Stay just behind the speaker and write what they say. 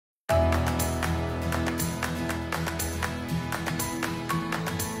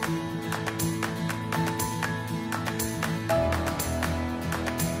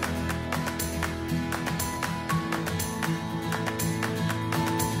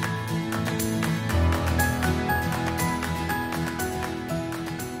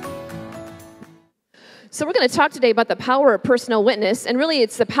So we're going to talk today about the power of personal witness, and really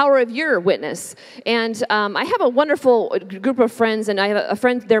it's the power of your witness. And I have a wonderful group of friends, and I have a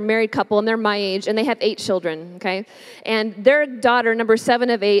friend, they're a married couple, and they're my age, and they have 8 children, okay? And their daughter, number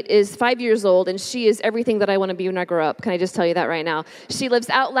 7 of 8, is 5 years old, and she is everything that I want to be when I grow up. Can I just tell you that right now? She lives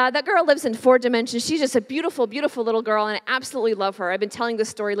out loud. That girl lives in 4 dimensions. She's just a beautiful, beautiful little girl, and I absolutely love her. I've been telling this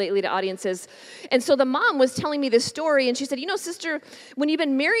story lately to audiences. And so the mom was telling me this story, and she said, you know, sister, when you've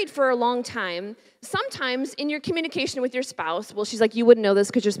been married for a long time, sometimes in your communication with your spouse, well, she's like, you wouldn't know this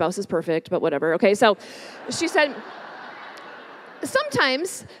because your spouse is perfect, but whatever, okay? So she said,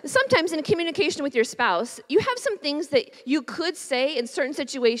 sometimes in communication with your spouse, you have some things that you could say in certain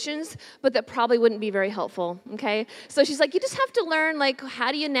situations, but that probably wouldn't be very helpful, okay? So she's like, you just have to learn, like,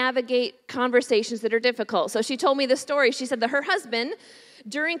 how do you navigate conversations that are difficult? So she told me this story. She said that her husband,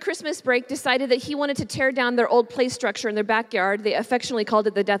 during Christmas break, decided that he wanted to tear down their old play structure in their backyard. They affectionately called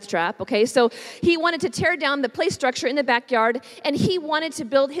it the death trap, okay? So he wanted to tear down the play structure in the backyard, and he wanted to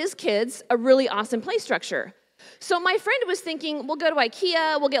build his kids a really awesome play structure. So my friend was thinking, we'll go to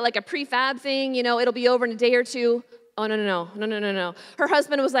IKEA, we'll get like a prefab thing, you know, it'll be over in a day or two. Oh, no. Her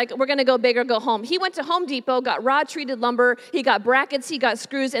husband was like, we're going to go big or go home. He went to Home Depot, got raw-treated lumber, he got brackets, he got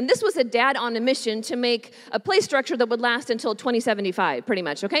screws, and this was a dad on a mission to make a play structure that would last until 2075, pretty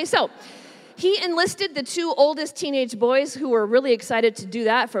much, okay? So he enlisted the 2 oldest teenage boys who were really excited to do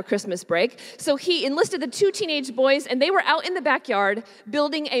that for Christmas break. So he enlisted the 2 teenage boys, and they were out in the backyard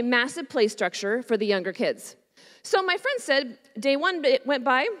building a massive play structure for the younger kids. So my friend said, day 1 went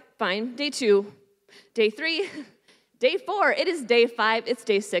by, fine. Day 2, day 3, day 4, it is day 5, it's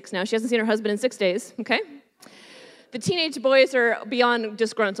day 6 now. She hasn't seen her husband in 6 days, okay? The teenage boys are beyond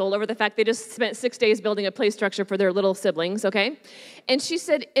disgruntled over the fact they just spent 6 days building a play structure for their little siblings, okay? And she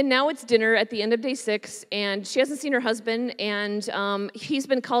said, and now it's dinner at the end of day 6, and she hasn't seen her husband, and he's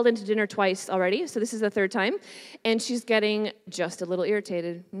been called into dinner twice already, so this is the 3rd time, and she's getting just a little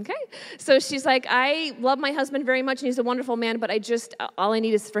irritated, okay? So she's like, I love my husband very much, and he's a wonderful man, but all I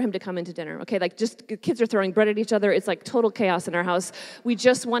need is for him to come into dinner, okay? Like, just kids are throwing bread at each other. It's like total chaos in our house. We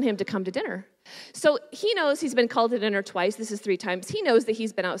just want him to come to dinner. So he knows he's been called to dinner twice. This is 3 times. He knows that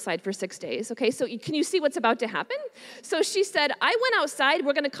he's been outside for 6 days, okay? So can you see what's about to happen? So she said, I went outside.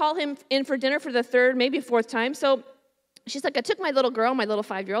 We're going to call him in for dinner for the 3rd, maybe 4th time. So she's like, I took my little girl, my little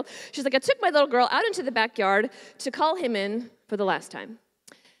 5-year-old. She's like, I took my little girl out into the backyard to call him in for the last time.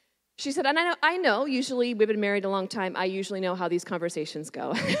 She said, and I know, usually we've been married a long time. I usually know how these conversations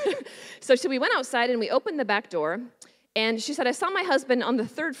go. So we went outside and we opened the back door. And she said, I saw my husband on the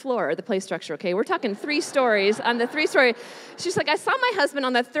 3rd floor of the play structure, okay? We're talking 3 stories. On the 3-story, she's like, I saw my husband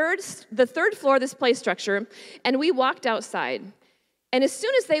on the third floor of this play structure, and we walked outside. And as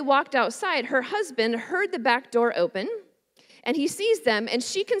soon as they walked outside, her husband heard the back door open, and he sees them, and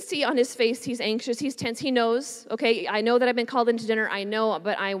she can see on his face he's anxious, he's tense, he knows, okay, I know that I've been called into dinner, I know,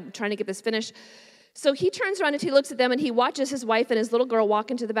 but I'm trying to get this finished. So he turns around and he looks at them and he watches his wife and his little girl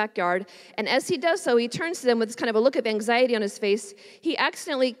walk into the backyard. And as he does so, he turns to them with this kind of a look of anxiety on his face. He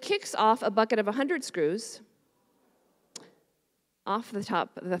accidentally kicks off a bucket of 100 screws off the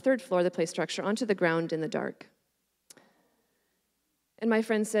top of the 3rd floor of the play structure onto the ground in the dark. And my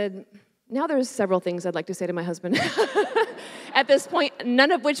friend said, now there's several things I'd like to say to my husband. At this point,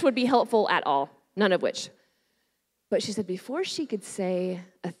 none of which would be helpful at all. None of which. But she said before she could say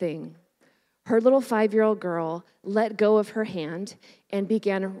a thing, her little 5-year-old girl let go of her hand and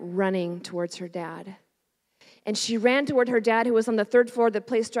began running towards her dad. And she ran toward her dad, who was on the 3rd floor of the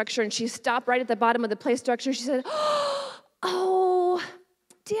play structure, and she stopped right at the bottom of the play structure. She said, oh,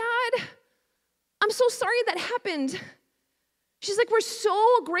 Dad, I'm so sorry that happened. She's like, we're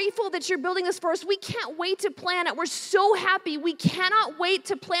so grateful that you're building this for us. We can't wait to plan it. We're so happy. We cannot wait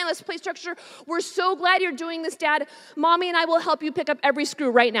to plan this play structure. We're so glad you're doing this, Dad. Mommy and I will help you pick up every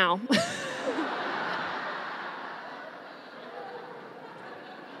screw right now.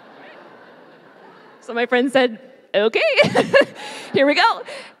 So my friend said, okay, here we go.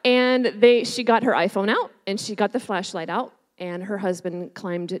 And she got her iPhone out, and she got the flashlight out, and her husband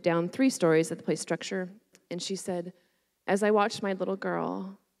climbed down 3 stories of the play structure. And she said, as I watched my little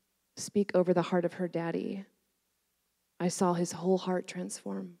girl speak over the heart of her daddy, I saw his whole heart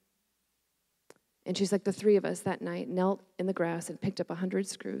transform. And she's like, the 3 of us that night knelt in the grass and picked up 100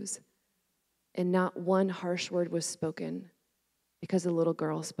 screws, and not one harsh word was spoken because the little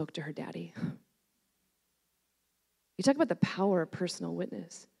girl spoke to her daddy. You talk about the power of personal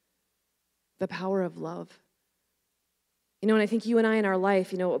witness, the power of love. You know, and I think you and I in our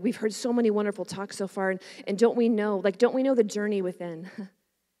life, you know, we've heard so many wonderful talks so far, and don't we know the journey within?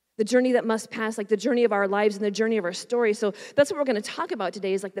 The journey that must pass, like the journey of our lives and the journey of our story. So that's what we're going to talk about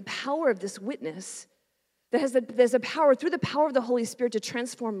today is like the power of this witness. there's a power, through the power of the Holy Spirit, to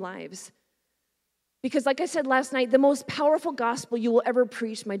transform lives. Because like I said last night, the most powerful gospel you will ever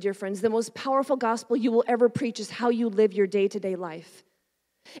preach, my dear friends, the most powerful gospel you will ever preach is how you live your day-to-day life.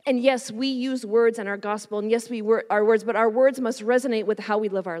 And yes, we use words in our gospel, and yes, our words, but our words must resonate with how we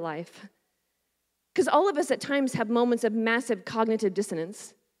live our life. Because all of us at times have moments of massive cognitive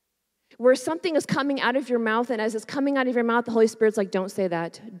dissonance, where something is coming out of your mouth, and as it's coming out of your mouth, the Holy Spirit's like, don't say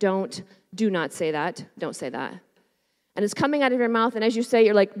that, do not say that, don't say that. And it's coming out of your mouth, and as you say,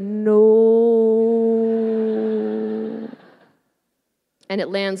 you're like, no. And it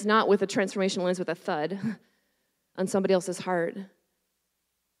lands not with a transformation, it lands with a thud on somebody else's heart.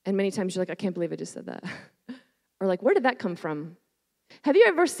 And many times you're like, I can't believe I just said that. Or like, where did that come from? Have you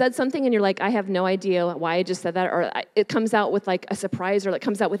ever said something and you're like, I have no idea why I just said that? Or it comes out with like a surprise, or like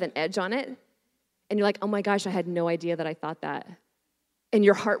comes out with an edge on it. And you're like, oh my gosh, I had no idea that I thought that. And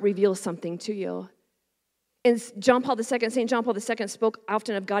your heart reveals something to you. And St. John Paul II spoke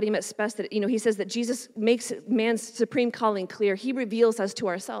often of Gaudium et Spes, that, he says that Jesus makes man's supreme calling clear. He reveals us to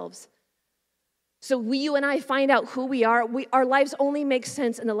ourselves. So you and I find out who we are. Our lives only make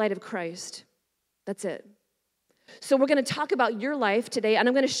sense in the light of Christ. That's it. So we're going to talk about your life today, and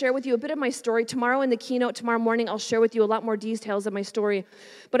I'm going to share with you a bit of my story. Tomorrow in the keynote, tomorrow morning, I'll share with you a lot more details of my story.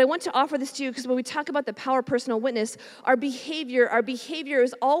 But I want to offer this to you because when we talk about the power of personal witness, our behavior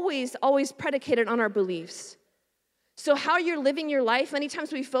is always predicated on our beliefs. So how you're living your life, many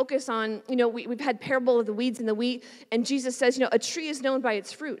times we focus on, we've had parable of the weeds and the wheat, and Jesus says, a tree is known by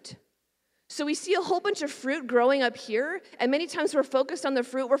its fruit. So we see a whole bunch of fruit growing up here, and many times we're focused on the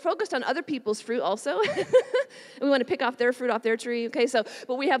fruit. We're focused on other people's fruit also. And we want to pick off their fruit off their tree, okay?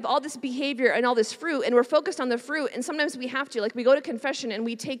 But we have all this behavior and all this fruit, and we're focused on the fruit, and sometimes we have to. Like, we go to confession, and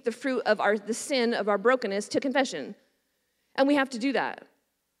we take the fruit of the sin of our brokenness to confession. And we have to do that.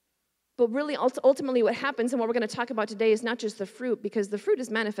 But really, ultimately what happens, and what we're going to talk about today, is not just the fruit, because the fruit is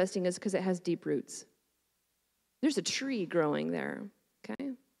manifesting is because it has deep roots. There's a tree growing there, okay?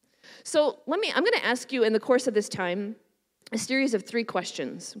 So I'm going to ask you in the course of this time a series of 3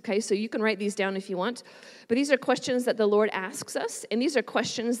 questions, okay? So you can write these down if you want. But these are questions that the Lord asks us, and these are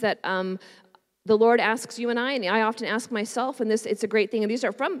questions that the Lord asks you and I often ask myself, and it's a great thing. And these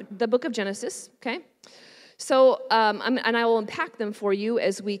are from the book of Genesis, okay? So, and I will unpack them for you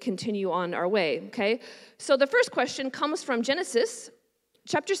as we continue on our way, okay? So the first question comes from Genesis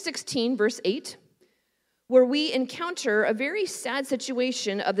chapter 16, verse 8. Where we encounter a very sad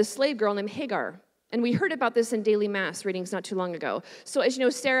situation of the slave girl named Hagar. And we heard about this in daily mass readings not too long ago. So as you know,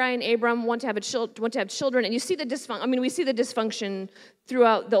 Sarai and Abram want to have children, and you see the dysfunction. We see the dysfunction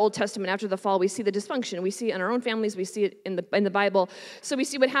throughout the Old Testament. After the fall, we see the dysfunction. We see it in our own families. We see it in the Bible. So we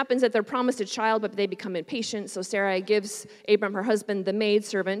see what happens, that they're promised a child, but they become impatient. So Sarai gives Abram, her husband, the maid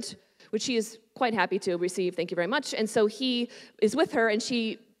servant, which he is quite happy to receive. Thank you very much. And so he is with her, and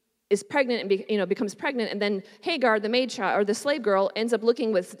she is pregnant and becomes pregnant, and then Hagar, the maid child, or the slave girl, ends up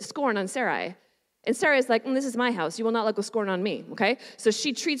looking with scorn on Sarai. And Sarai is like, this is my house. You will not look with scorn on me, okay? So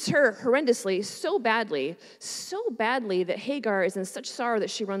she treats her horrendously, so badly that Hagar is in such sorrow that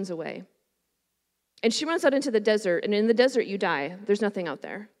she runs away. And she runs out into the desert, and in the desert you die. There's nothing out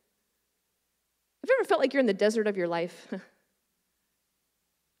there. Have you ever felt like you're in the desert of your life?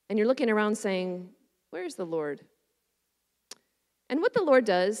 And you're looking around saying, where's the Lord? And what the Lord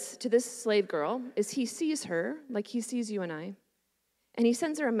does to this slave girl is he sees her like he sees you and I, and he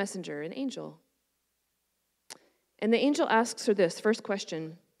sends her a messenger, an angel. And the angel asks her this first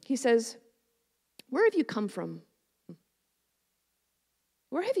question. He says, where have you come from?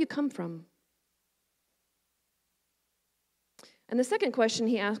 Where have you come from? And the second question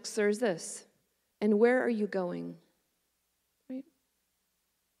he asks her is this, and where are you going? Right?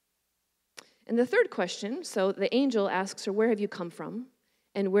 And the third question, so the angel asks her, where have you come from?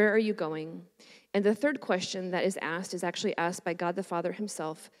 And where are you going? And the third question that is actually asked by God the Father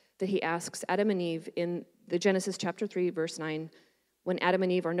himself, that he asks Adam and Eve in the Genesis chapter 3, verse 9, when Adam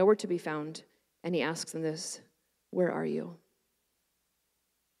and Eve are nowhere to be found, and he asks them this, where are you?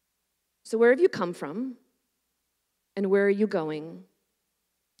 So where have you come from? And where are you going?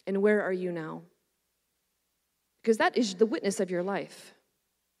 And where are you now? Because that is the witness of your life.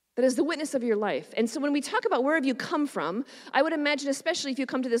 That is the witness of your life. And so when we talk about where have you come from, I would imagine, especially if you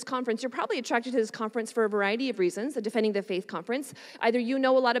come to this conference, you're probably attracted to this conference for a variety of reasons, the Defending the Faith conference. Either you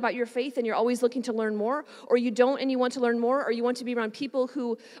know a lot about your faith and you're always looking to learn more, or you don't and you want to learn more, or you want to be around people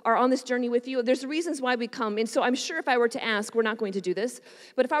who are on this journey with you. There's reasons why we come. And so I'm sure if I were to ask, we're not going to do this,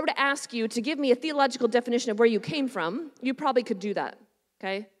 but if I were to ask you to give me a theological definition of where you came from, you probably could do that,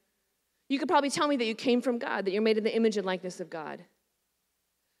 okay? You could probably tell me that you came from God, that you're made in the image and likeness of God.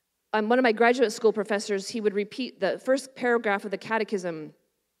 one of my graduate school professors, he would repeat the first paragraph of the catechism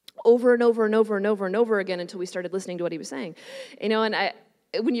over and over and over and over and over again until we started listening to what he was saying. And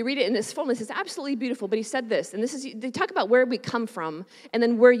when you read it in its fullness, it's absolutely beautiful. But he said this, and they talk about where we come from and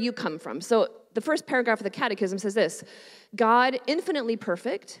then where you come from. So the first paragraph of the catechism says this: God, infinitely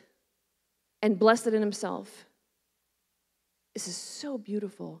perfect and blessed in himself. This is so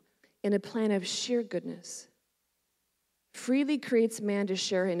beautiful. In a plan of sheer goodness, freely creates man to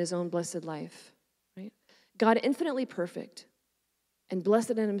share in his own blessed life. Right? God, infinitely perfect and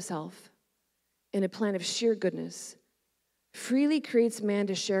blessed in himself, in a plan of sheer goodness, freely creates man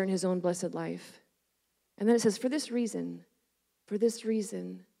to share in his own blessed life. And then it says, for this reason,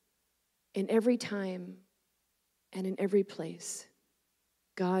 in every time and in every place,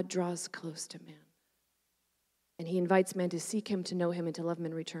 God draws close to man. And he invites man to seek him, to know him, and to love him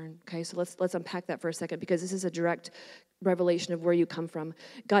in return. Okay, so let's unpack that for a second, because this is a direct revelation of where you come from.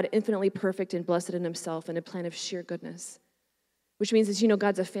 God, infinitely perfect and blessed in himself, in a plan of sheer goodness. Which means, as you know,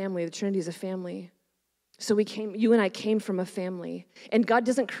 God's a family. The Trinity is a family. So you and I came from a family. And God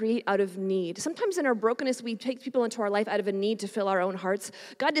doesn't create out of need. Sometimes in our brokenness, we take people into our life out of a need to fill our own hearts.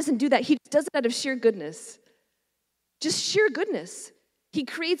 God doesn't do that. He does it out of sheer goodness. Just sheer goodness. He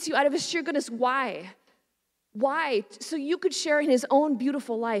creates you out of his sheer goodness. Why? Why? So you could share in his own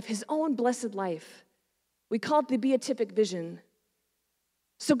beautiful life, his own blessed life. We call it the beatific vision.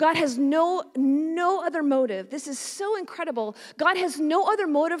 So God has no other motive. This is so incredible. God has no other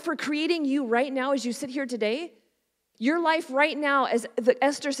motive for creating you right now as you sit here today. Your life right now, as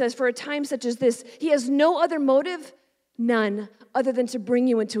Esther says, for a time such as this, he has no other motive, none, other than to bring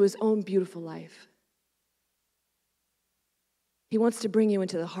you into his own beautiful life. He wants to bring you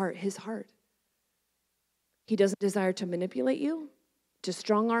into his heart. He doesn't desire to manipulate you, to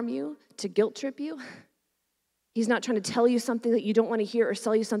strong-arm you, to guilt trip you. He's not trying to tell you something that you don't want to hear or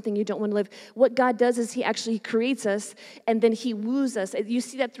sell you something you don't want to live. What God does is he actually creates us, and then he woos us. You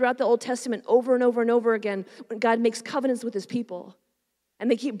see that throughout the Old Testament over and over and over again, when God makes covenants with his people. And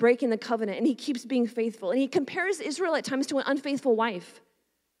they keep breaking the covenant, and he keeps being faithful. And he compares Israel at times to an unfaithful wife.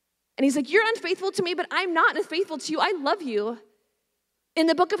 And he's like, you're unfaithful to me, but I'm not unfaithful to you. I love you. In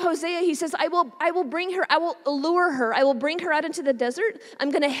the book of Hosea, he says, I will bring her, I will allure her, I will bring her out into the desert. I'm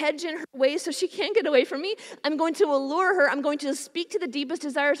going to hedge in her ways so she can't get away from me. I'm going to allure her. I'm going to speak to the deepest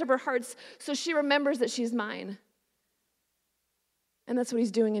desires of her hearts so she remembers that she's mine. And that's what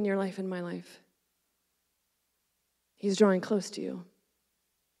he's doing in your life and my life. He's drawing close to you.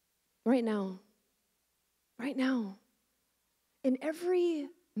 Right now. Right now. In every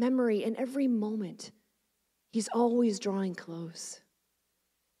memory, in every moment, he's always drawing close.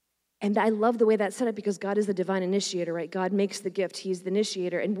 And I love the way that's set up, because God is the divine initiator, right? God makes the gift. He's the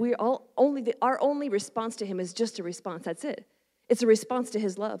initiator. And our only response to him is just a response. That's it. It's a response to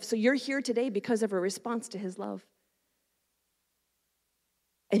his love. So you're here today because of a response to his love.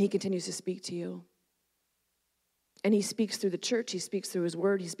 And he continues to speak to you. And he speaks through the church. He speaks through his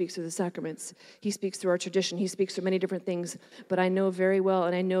word. He speaks through the sacraments. He speaks through our tradition. He speaks through many different things. But I know very well,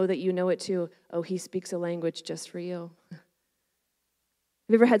 and I know that you know it too, he speaks a language just for you.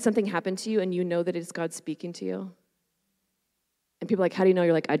 Have you ever had something happen to you and you know that it's God speaking to you? And people are like, how do you know?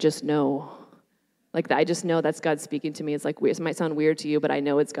 You're like, I just know. I just know that's God speaking to me. It's like, it might sound weird to you, but I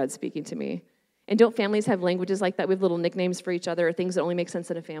know it's God speaking to me. And don't families have languages like that? We have little nicknames for each other, or things that only make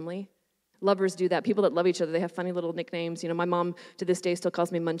sense in a family. Lovers do that. People that love each other, they have funny little nicknames. My mom to this day still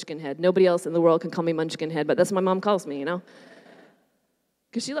calls me Munchkinhead. Nobody else in the world can call me Munchkinhead, but that's what my mom calls me,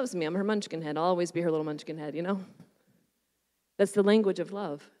 Because she loves me. I'm her Munchkinhead. I'll always be her little Munchkinhead, That's the language of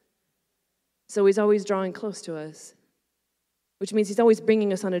love. So he's always drawing close to us, which means he's always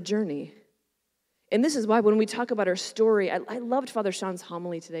bringing us on a journey. And this is why when we talk about our story, I loved Father Sean's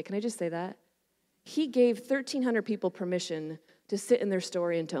homily today. Can I just say that? He gave 1,300 people permission to sit in their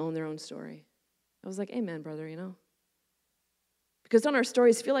story and to own their own story. I was like, amen, brother, Because don't our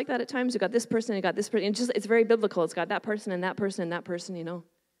stories feel like that at times? We got this person and got this person. It's very biblical. It's got that person and that person and that person,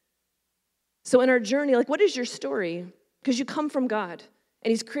 So in our journey, what is your story? Because you come from God,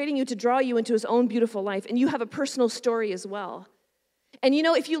 and he's creating you to draw you into his own beautiful life, and you have a personal story as well. And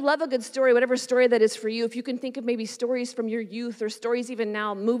if you love a good story, whatever story that is for you, if you can think of maybe stories from your youth, or stories even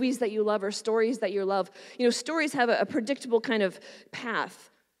now, movies that you love, or stories that you love, stories have a predictable kind of path.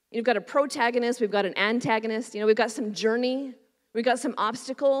 You've got a protagonist, we've got an antagonist, we've got some journey, we've got some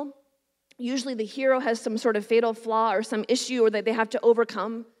obstacle. Usually the hero has some sort of fatal flaw or some issue or that they have to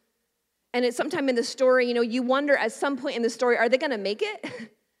overcome. And it's sometime in the story, you wonder at some point in the story, are they going to make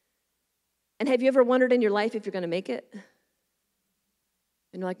it? And have you ever wondered in your life if you're going to make it?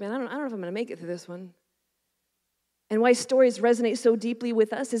 And you're like, man, I don't know if I'm going to make it through this one. And why stories resonate so deeply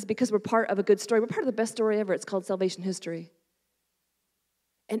with us is because we're part of a good story. We're part of the best story ever. It's called salvation history.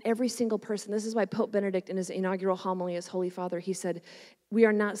 And every single person, this is why Pope Benedict in his inaugural homily as Holy Father, he said, we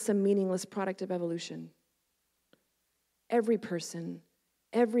are not some meaningless product of evolution. Every person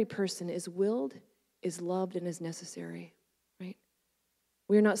is willed, is loved, and is necessary, right?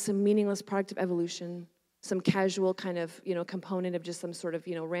 We are not some meaningless product of evolution, some casual kind of, component of just some sort of,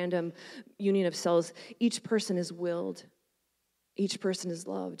 random union of cells. Each person is willed, each person is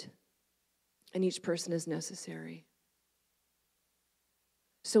loved, and each person is necessary.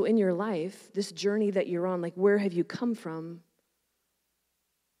 So in your life, this journey that you're on, like where have you come from,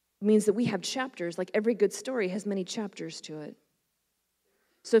 means that we have chapters. Like every good story has many chapters to it.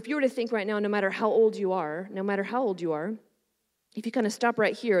 So if you were to think right now, no matter how old you are, if you kind of stop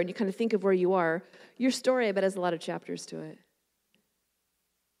right here and you kind of think of where you are, your story, I bet, has a lot of chapters to it.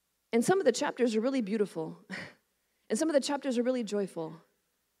 And some of the chapters are really beautiful. And some of the chapters are really joyful.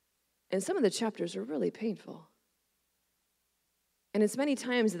 And some of the chapters are really painful. And it's many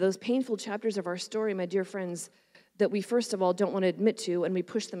times that those painful chapters of our story, my dear friends, that we first of all don't want to admit to, and we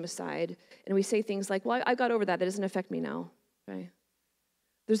push them aside. And we say things like, well, I got over that. That doesn't affect me now. Okay?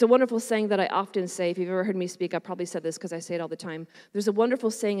 There's a wonderful saying that I often say. If you've ever heard me speak, I've probably said this because I say it all the time. There's a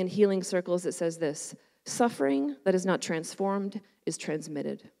wonderful saying in healing circles that says this: suffering that is not transformed is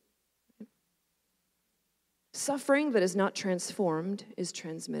transmitted. Suffering that is not transformed is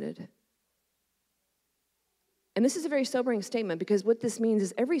transmitted. And this is a very sobering statement, because what this means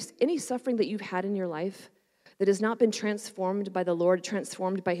is any suffering that you've had in your life that has not been transformed by the Lord,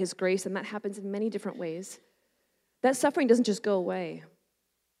 transformed by His grace, and that happens in many different ways, that suffering doesn't just go away.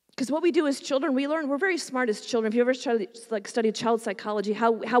 Because what we do as children, we're very smart as children. If you ever studied child psychology,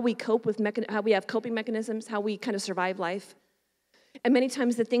 how we cope with, how we have coping mechanisms, how we kind of survive life. And many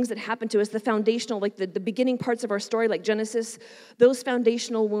times the things that happen to us, the foundational, like the beginning parts of our story, like Genesis, those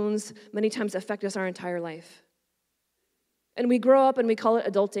foundational wounds many times affect us our entire life. And we grow up and we call it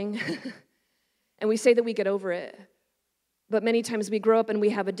adulting. And we say that we get over it. But many times we grow up and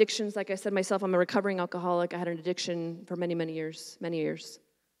we have addictions. Like I said myself, I'm a recovering alcoholic. I had an addiction for many, many years. And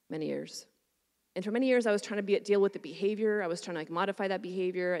for many years, I was trying to deal with the behavior. I was trying to modify that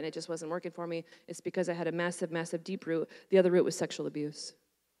behavior, and it just wasn't working for me. It's because I had a massive, massive deep root. The other root was sexual abuse.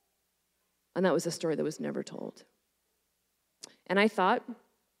 And that was a story that was never told. And I thought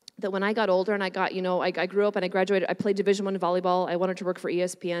that when I got older and I grew up and I graduated, I played Division I volleyball. I wanted to work for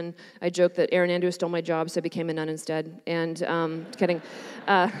ESPN. I joked that Aaron Andrews stole my job, so I became a nun instead. And kidding,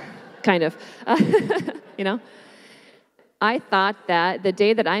 kind of, I thought that the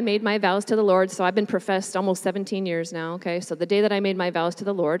day that I made my vows to the Lord, so I've been professed almost 17 years now, okay? So the day that I made my vows to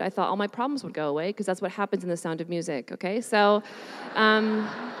the Lord, I thought all my problems would go away, because that's what happens in the Sound of Music, okay? So,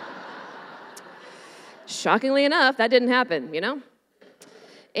 shockingly enough, that didn't happen,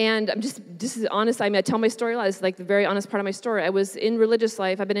 And this is honest. I tell my story a lot. It's like the very honest part of my story. I was in religious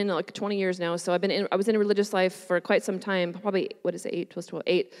life. I've been in like 20 years now. So I was in a religious life for quite some time. Probably,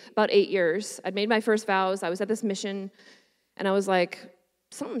 about 8 years. I'd made my first vows. I was at this mission, and I was like,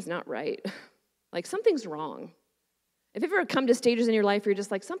 something's not right. Like, something's wrong. If you've ever come to stages in your life where you're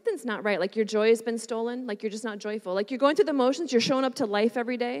just like, something's not right. Like, your joy has been stolen. Like, you're just not joyful. Like, you're going through the motions. You're showing up to life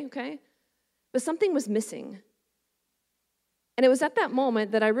every day, okay? But something was missing. And it was at that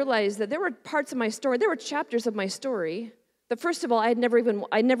moment that I realized that there were parts of my story, there were chapters of my story that, first of all, I never even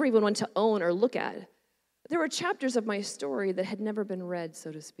went to own or look at. There were chapters of my story that had never been read,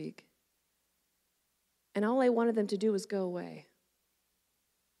 so to speak. And all I wanted them to do was go away.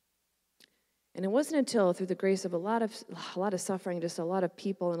 And it wasn't until through the grace of a lot of suffering, just a lot of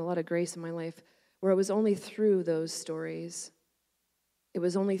people and a lot of grace in my life, where it was only through those stories. It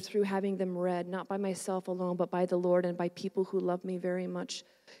was only through having them read, not by myself alone, but by the Lord and by people who love me very much.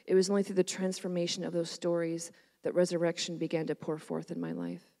 It was only through the transformation of those stories that resurrection began to pour forth in my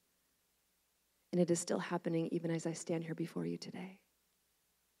life. And it is still happening even as I stand here before you today.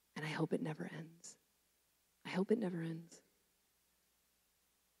 And I hope it never ends. I hope it never ends.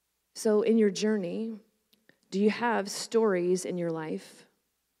 So in your journey, do you have stories in your life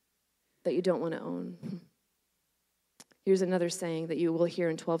that you don't want to own? Here's another saying that you will hear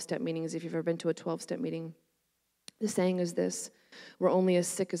in 12-step meetings if you've ever been to a 12-step meeting. The saying is this: we're only as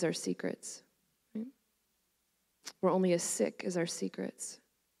sick as our secrets. Right? We're only as sick as our secrets.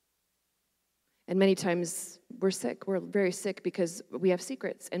 And many times we're sick. We're very sick because we have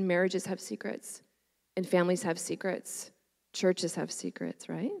secrets, and marriages have secrets, and families have secrets, churches have secrets,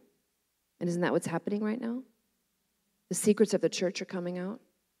 right? And isn't that what's happening right now? The secrets of the church are coming out.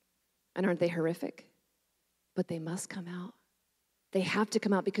 And aren't they horrific? But they must come out. They have to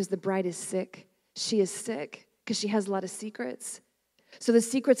come out because the bride is sick. She is sick. Because she has a lot of secrets. So the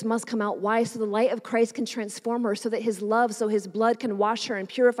secrets must come out. Why? So the light of Christ can transform her, so that his love, so his blood can wash her and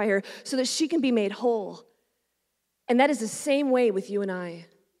purify her, so that she can be made whole. And that is the same way with you and I.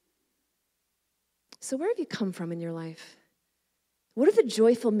 So where have you come from in your life? What are the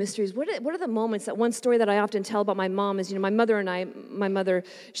joyful mysteries? What are the moments? That one story that I often tell about my mom is, my mother,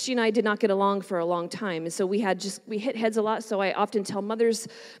 she and I did not get along for a long time. And so we hit heads a lot. So I often tell mothers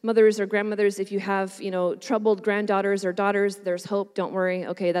or grandmothers, if you have, troubled granddaughters or daughters, there's hope. Don't worry.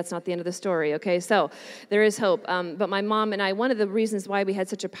 Okay, that's not the end of the story. Okay, so there is hope. But my mom and I, one of the reasons why we had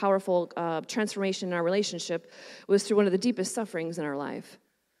such a powerful transformation in our relationship was through one of the deepest sufferings in our life.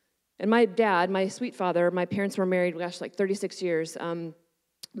 And my dad, my sweet father, my parents were married, like 36 years.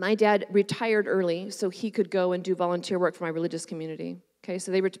 My dad retired early so he could go and do volunteer work for my religious community. Okay,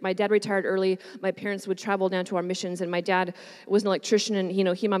 so my dad retired early. My parents would travel down to our missions, and my dad was an electrician, and he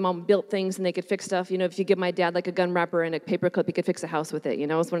and my mom built things, and they could fix stuff. If you give my dad like a gun wrapper and a paper clip, he could fix a house with it.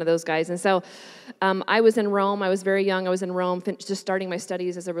 I was one of those guys. And so I was in Rome. I was very young. I was in Rome, just starting my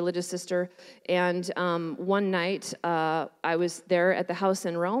studies as a religious sister. And one night, I was there at the house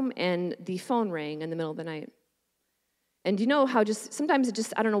in Rome, and the phone rang in the middle of the night. And you know how sometimes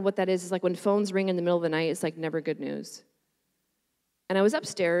I don't know what that is. It's like when phones ring in the middle of the night, it's like never good news. And I was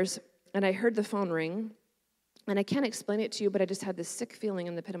upstairs, and I heard the phone ring, and I can't explain it to you, but I just had this sick feeling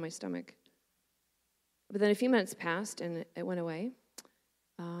in the pit of my stomach. But then a few minutes passed, and it went away.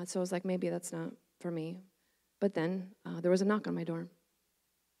 So I was like, maybe that's not for me. But then there was a knock on my door,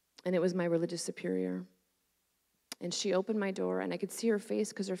 and it was my religious superior. And she opened my door, and I could see her face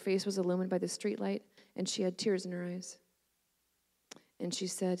because her face was illumined by the streetlight, and she had tears in her eyes. And she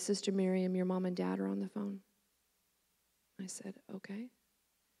said, "Sister Miriam, your mom and dad are on the phone." I said, okay.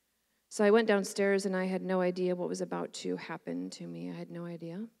 So I went downstairs, and I had no idea what was about to happen to me. I had no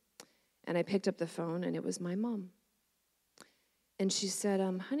idea. And I picked up the phone, and it was my mom. And she said,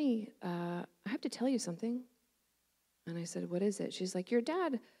 honey, I have to tell you something. And I said, what is it? She's like, your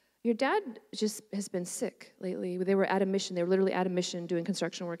dad just has been sick lately. They were at a mission. They were literally at a mission doing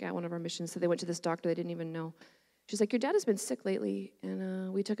construction work at one of our missions. So they went to this doctor they didn't even know. She's like, your dad has been sick lately,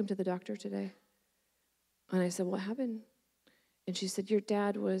 and we took him to the doctor today. And I said, what happened? And she said, your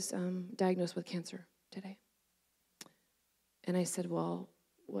dad was diagnosed with cancer today. And I said, well,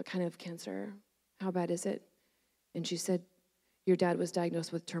 what kind of cancer? How bad is it? And she said, your dad was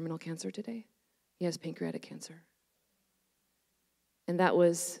diagnosed with terminal cancer today. He has pancreatic cancer. And that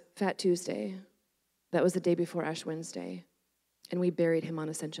was Fat Tuesday. That was the day before Ash Wednesday. And we buried him on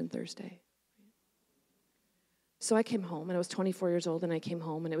Ascension Thursday. So I came home, and I was 24 years old, and I came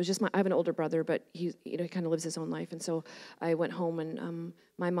home, and it was just I have an older brother, but he kind of lives his own life. And so I went home, and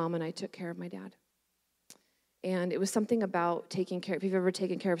my mom and I took care of my dad. And it was something about taking care. If you've ever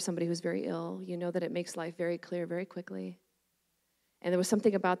taken care of somebody who's very ill, you know that it makes life very clear very quickly. And there was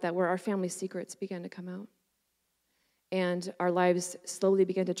something about that where our family secrets began to come out. And our lives slowly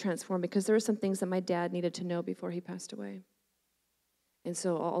began to transform because there were some things that my dad needed to know before he passed away. And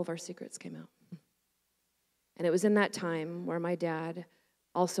so all of our secrets came out. And it was in that time where my dad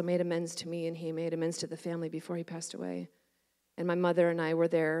also made amends to me, and he made amends to the family before he passed away. And my mother and I were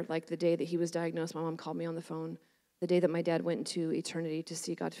there, like the day that he was diagnosed. My mom called me on the phone. The day that my dad went into eternity to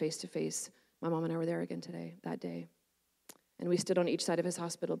see God face to face, my mom and I were there again that day. And we stood on each side of his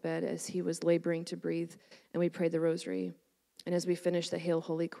hospital bed as he was laboring to breathe, and we prayed the rosary. And as we finished the Hail,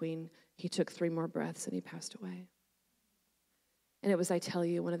 Holy Queen, he took 3 more breaths, and he passed away. And it was, I tell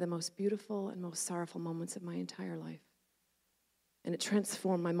you, one of the most beautiful and most sorrowful moments of my entire life. And it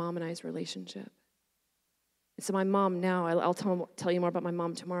transformed my mom and I's relationship. And so my mom now, I'll tell you more about my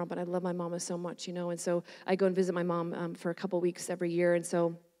mom tomorrow, but I love my mama so much, And so I go and visit my mom for a couple weeks every year. And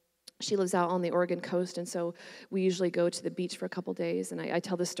so she lives out on the Oregon coast, and so we usually go to the beach for a couple days. And I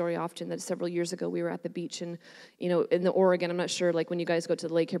tell this story often that several years ago we were at the beach, and in the Oregon, I'm not sure like when you guys go to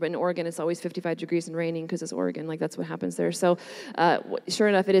the lake here, but in Oregon it's always 55 degrees and raining because it's Oregon, like that's what happens there. So sure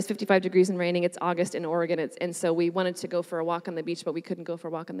enough, it is 55 degrees and raining. It's August in Oregon, and so we wanted to go for a walk on the beach, but we couldn't go for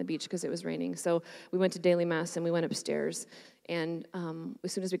a walk on the beach because it was raining. So we went to daily mass, and we went upstairs. And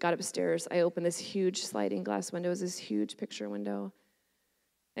as soon as we got upstairs, I opened this huge sliding glass window. It was this huge picture window.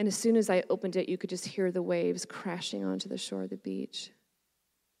 And as soon as I opened it, you could just hear the waves crashing onto the shore of the beach.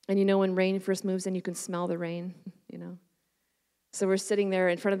 And when rain first moves in, you can smell the rain, So we're sitting there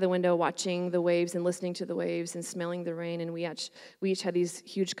in front of the window watching the waves and listening to the waves and smelling the rain. And we each had these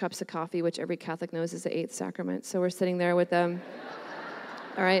huge cups of coffee, which every Catholic knows is the 8th sacrament. So we're sitting there with them.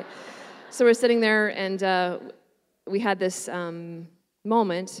 All right. So we're sitting there, and we had this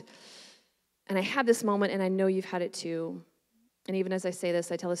moment. And I had this moment, and I know you've had it too. And even as I say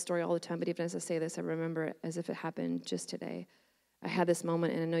this, I tell this story all the time, but even as I say this, I remember it as if it happened just today. I had this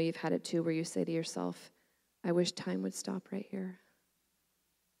moment, and I know you've had it too, where you say to yourself, I wish time would stop right here.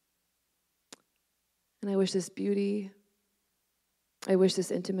 And I wish this beauty, I wish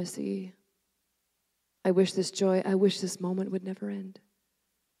this intimacy, I wish this joy, I wish this moment would never end.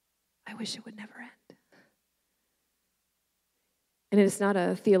 I wish it would never end. And it's not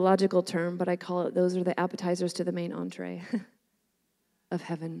a theological term, but I call it, those are the appetizers to the main entree of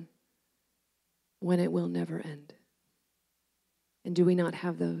heaven, when it will never end. And do we not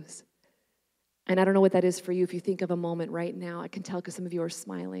have those? And I don't know what that is for you. If you think of a moment right now, I can tell because some of you are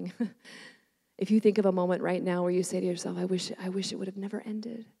smiling. If you think of a moment right now where you say to yourself, I wish it would have never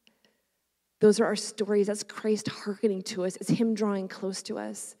ended. Those are our stories. That's Christ hearkening to us. It's him drawing close to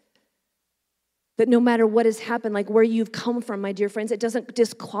us. That no matter what has happened, like where you've come from, my dear friends, it doesn't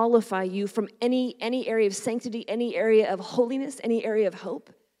disqualify you from any area of sanctity, any area of holiness, any area of hope.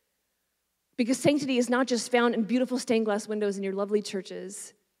 Because sanctity is not just found in beautiful stained glass windows in your lovely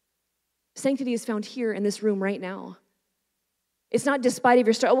churches. Sanctity is found here in this room right now. It's not despite of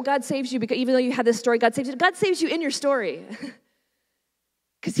your story. Oh, well, God saves you because even though you had this story, God saves you. God saves you in your story.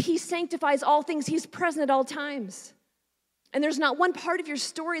 Because he sanctifies all things. He's present at all times. And there's not one part of your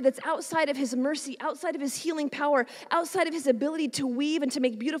story that's outside of his mercy, outside of his healing power, outside of his ability to weave and to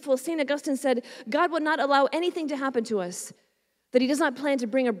make beautiful. St. Augustine said, God would not allow anything to happen to us that he does not plan to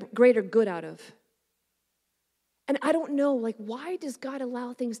bring a greater good out of. And I don't know, like, why does God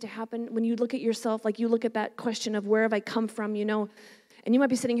allow things to happen when you look at yourself, like you look at that question of where have I come from, you know? And you might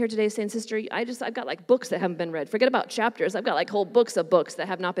be sitting here today saying, sister, I've got like books that haven't been read. Forget about chapters. I've got like whole books of books that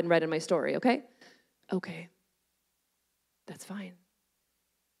have not been read in my story, okay? Okay. That's fine.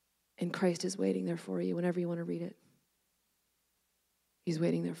 And Christ is waiting there for you whenever you want to read it. He's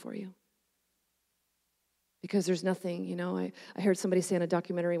waiting there for you. Because there's nothing, you know, I heard somebody say in a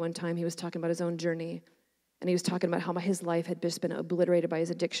documentary one time, he was talking about his own journey, and he was talking about how his life had just been obliterated by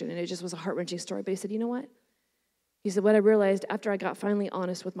his addiction, and it just was a heart-wrenching story. But he said, you know what? He said, what I realized after I got finally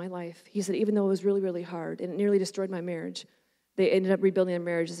honest with my life, he said, even though it was really, really hard, and it nearly destroyed my marriage, they ended up rebuilding their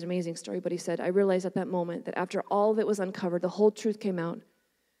marriage. It's an amazing story. But he said, I realized at that moment that after all of it was uncovered, the whole truth came out.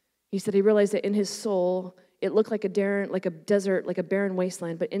 He said he realized that in his soul, it looked like a desert, like a barren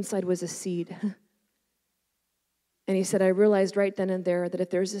wasteland, but inside was a seed. And he said, I realized right then and there that if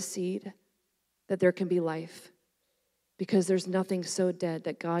there's a seed, that there can be life. Because there's nothing so dead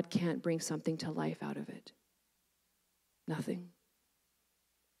that God can't bring something to life out of it. Nothing.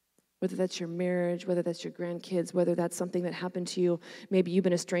 Whether that's your marriage, whether that's your grandkids, whether that's something that happened to you. Maybe you've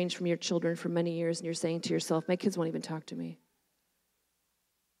been estranged from your children for many years and you're saying to yourself, my kids won't even talk to me.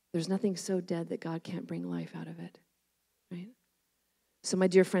 There's nothing so dead that God can't bring life out of it, right? So my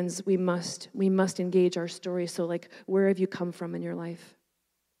dear friends, we must engage our story. So like, where have you come from in your life?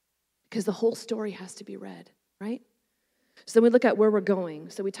 Because the whole story has to be read, right? So then we look at where we're going.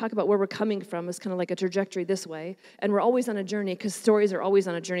 So we talk about where we're coming from as kind of like a trajectory this way. And we're always on a journey because stories are always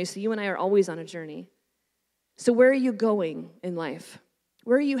on a journey. So you and I are always on a journey. So where are you going in life?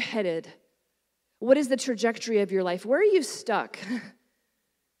 Where are you headed? What is the trajectory of your life? Where are you stuck?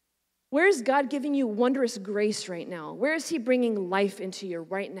 Where is God giving you wondrous grace right now? Where is he bringing life into you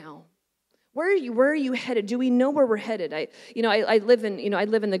right now? Where are you headed? Do we know where we're headed? I live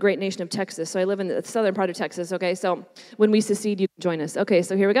in the great nation of Texas. So I live in the southern part of Texas, okay? So when we secede, you can join us. Okay,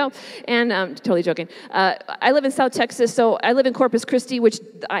 so here we go. And totally joking. I live in South Texas, so I live in Corpus Christi, which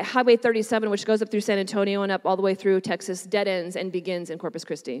Highway 37, which goes up through San Antonio and up all the way through Texas, dead ends and begins in Corpus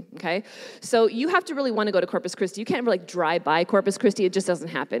Christi, okay? So you have to really want to go to Corpus Christi. You can't really drive by Corpus Christi. It just doesn't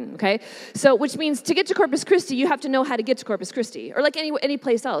happen, okay? So which means to get to Corpus Christi, you have to know how to get to Corpus Christi, or like any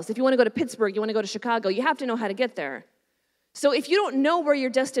place else. If you want to go to Pittsburgh, you want to go to Chicago, you have to know how to get there. So if you don't know where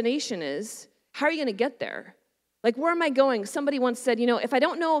your destination is, how are you going to get there? Like, where am I going? Somebody once said,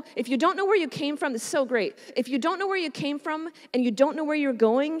 if you don't know where you came from, it's so great. If you don't know where you came from and you don't know where you're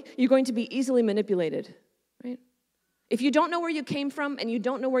going to be easily manipulated, right? If you don't know where you came from and you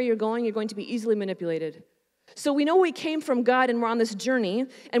don't know where you're going to be easily manipulated. So we know we came from God and we're on this journey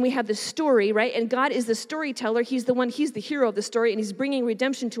and we have this story, right? And God is the storyteller. He's the hero of the story, and he's bringing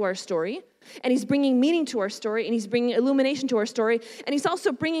redemption to our story, and he's bringing meaning to our story, and he's bringing illumination to our story, and he's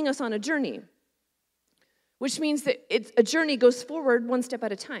also bringing us on a journey, which means that a journey goes forward one step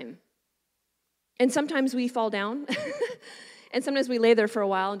at a time. And sometimes we fall down, and sometimes we lay there for a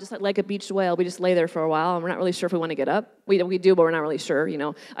while, and just like a beached whale, we just lay there for a while, and we're not really sure if we want to get up. We do, but we're not really sure,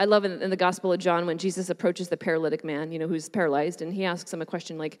 I love in the Gospel of John when Jesus approaches the paralytic man, who's paralyzed, and he asks him a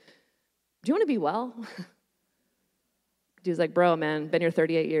question like, do you want to be well? Dude's like, bro, man, been here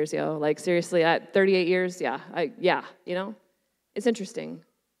 38 years, yo. Like, seriously, 38 years? Yeah. It's interesting.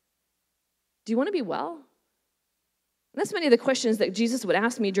 Do you want to be well? And that's many of the questions that Jesus would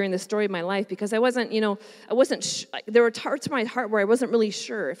ask me during the story of my life, because I wasn't, there were parts of my heart where I wasn't really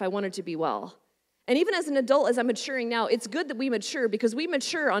sure if I wanted to be well. And even as an adult, as I'm maturing now, it's good that we mature, because we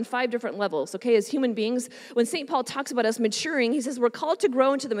mature on 5 different levels, okay, as human beings. When St. Paul talks about us maturing, he says we're called to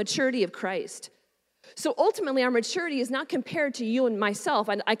grow into the maturity of Christ. So ultimately, our maturity is not compared to you and myself.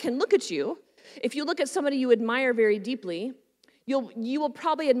 And I can look at you. If you look at somebody you admire very deeply, you will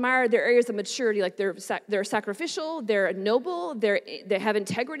probably admire their areas of maturity, like they're sacrificial, they're noble, they have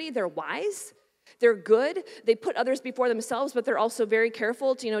integrity, they're wise, they're good, they put others before themselves, but they're also very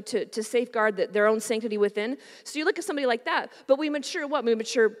careful to safeguard their own sanctity within. So you look at somebody like that, but we mature what? We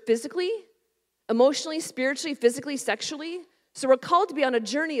mature physically, emotionally, spiritually, physically, sexually. So we're called to be on a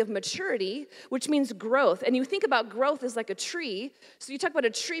journey of maturity, which means growth. And you think about growth as like a tree. So you talk about a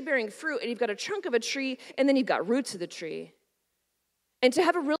tree bearing fruit, and you've got a trunk of a tree, and then you've got roots of the tree. And to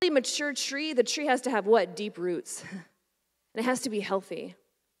have a really mature tree, the tree has to have what? Deep roots. And it has to be healthy.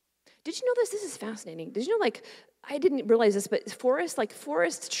 Did you know this? This is fascinating. Did you know, I didn't realize this, but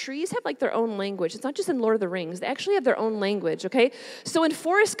forest trees have their own language. It's not just in Lord of the Rings. They actually have their own language, okay? So when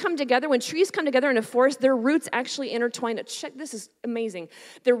forests come together, when trees come together in a forest, their roots actually intertwine. Check, this is amazing.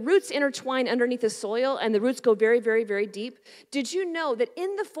 Their roots intertwine underneath the soil, and the roots go very, very, very deep. Did you know that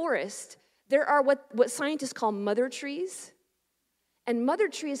in the forest, there are what scientists call mother trees? And mother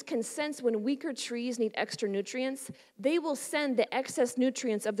trees can sense when weaker trees need extra nutrients. They will send the excess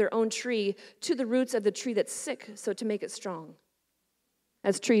nutrients of their own tree to the roots of the tree that's sick, so to make it strong.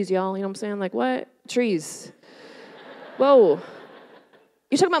 That's trees, y'all. You know what I'm saying? Like, what? Trees. Whoa.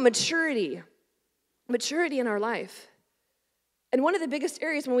 You're talking about maturity. Maturity in our life. And one of the biggest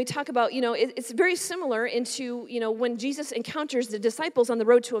areas when we talk about, it's very similar into, when Jesus encounters the disciples on the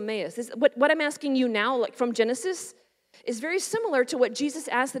road to Emmaus. What I'm asking you now, from Genesis, is very similar to what Jesus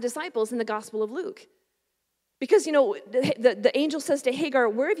asked the disciples in the Gospel of Luke. Because, the angel says to Hagar,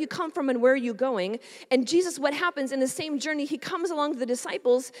 where have you come from and where are you going? And Jesus, what happens in the same journey, he comes along to the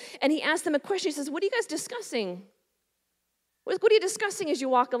disciples and he asks them a question. He says, what are you guys discussing? What are you discussing as you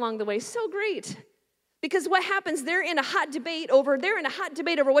walk along the way? So great. Because what happens, they're in a hot debate over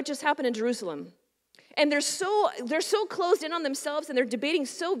what just happened in Jerusalem. And they're so closed in on themselves, and they're debating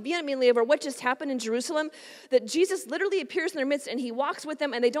so vehemently over what just happened in Jerusalem that Jesus literally appears in their midst, and he walks with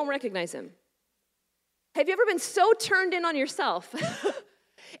them, and they don't recognize him. Have you ever been so turned in on yourself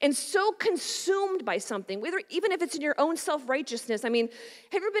and so consumed by something, even if it's in your own self-righteousness? Have you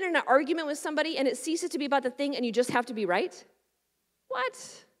ever been in an argument with somebody, and it ceases to be about the thing, and you just have to be right?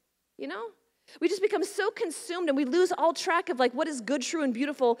 What? We just become so consumed, and we lose all track of what is good, true, and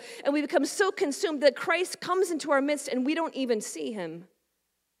beautiful, and we become so consumed that Christ comes into our midst and we don't even see him.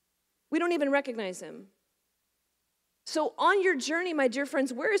 We don't even recognize him. So on your journey, my dear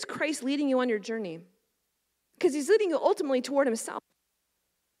friends, where is Christ leading you on your journey? Because he's leading you ultimately toward himself.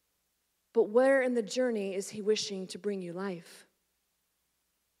 But where in the journey is he wishing to bring you life?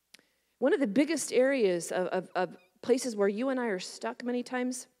 One of the biggest areas of places where you and I are stuck many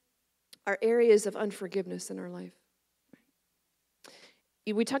times are areas of unforgiveness in our life.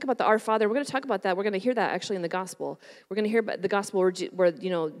 We talk about the Our Father. We're going to talk about that. We're going to hear that actually in the gospel. We're going to hear about the gospel where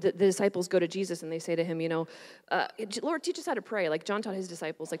the disciples go to Jesus and they say to him, Lord, teach us how to pray. Like John taught his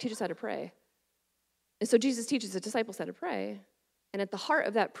disciples, teach us how to pray. And so Jesus teaches the disciples how to pray. And at the heart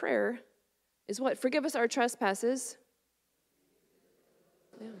of that prayer is what? Forgive us our trespasses.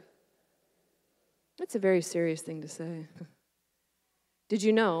 Yeah. That's a very serious thing to say. Did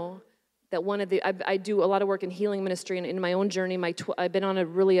you know that I do a lot of work in healing ministry, and in my own journey, I've been on a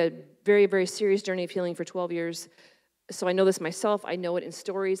very, very serious journey of healing for 12 years. So I know this myself. I know it in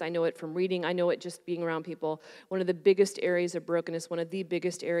stories. I know it from reading. I know it just being around people. One of the biggest areas of brokenness, one of the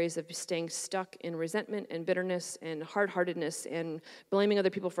biggest areas of staying stuck in resentment and bitterness and hard-heartedness and blaming other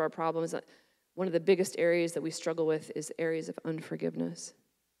people for our problems, one of the biggest areas that we struggle with is areas of unforgiveness.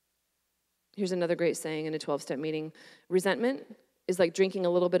 Here's another great saying in a 12-step meeting. Resentment is like drinking a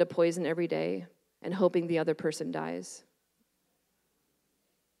little bit of poison every day and hoping the other person dies.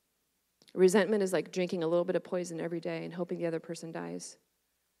 Resentment is like drinking a little bit of poison every day and hoping the other person dies.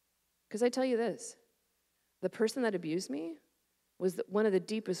 Because I tell you this, the person that abused me was one of the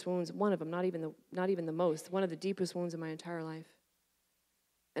deepest wounds, one of them, not even the most, one of the deepest wounds in my entire life.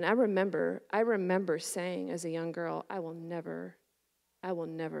 And I remember saying as a young girl, I will never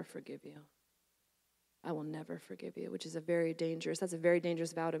forgive you. I will never forgive you, which is that's a very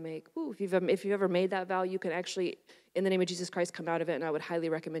dangerous vow to make. Ooh, if you've ever made that vow, you can actually, in the name of Jesus Christ, come out of it, and I would highly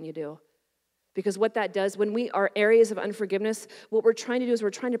recommend you do. Because what that does, when we are areas of unforgiveness, what we're trying to do is we're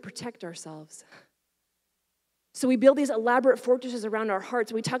trying to protect ourselves. So we build these elaborate fortresses around our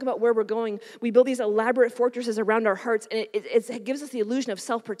hearts. When we talk about where we're going, we build these elaborate fortresses around our hearts, and it gives us the illusion of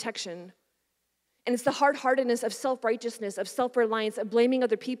self-protection. And it's the hard-heartedness of self-righteousness, of self-reliance, of blaming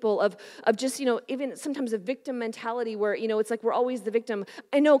other people, of just, even sometimes a victim mentality where, it's like we're always the victim.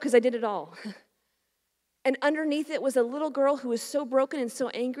 I know because I did it all. And underneath it was a little girl who was so broken and so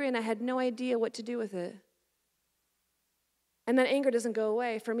angry, and I had no idea what to do with it. And that anger doesn't go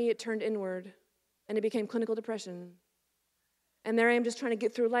away. For me, it turned inward. And it became clinical depression. And there I am just trying to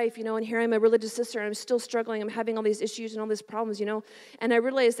get through life, and here I'm a religious sister, and I'm still struggling. I'm having all these issues and all these problems, And I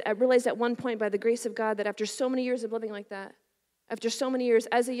realized at one point by the grace of God that after so many years of living like that, after so many years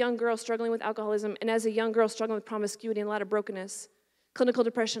as a young girl struggling with alcoholism and as a young girl struggling with promiscuity and a lot of brokenness, clinical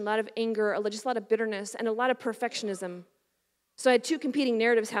depression, a lot of anger, just a lot of bitterness, and a lot of perfectionism. So I had two competing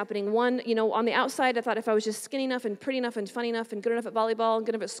narratives happening. One, on the outside, I thought if I was just skinny enough and pretty enough and funny enough and good enough at volleyball and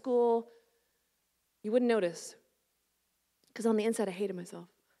good enough at school, you wouldn't notice, because on the inside, I hated myself.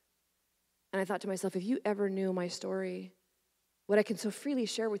 And I thought to myself, if you ever knew my story, what I can so freely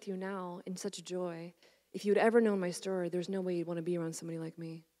share with you now in such joy, if you'd ever known my story, there's no way you'd want to be around somebody like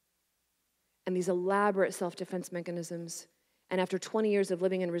me. And these elaborate self-defense mechanisms, and after 20 years of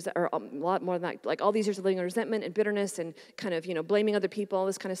living in or a lot more than that, like all these years of living in resentment and bitterness and kind of, blaming other people, all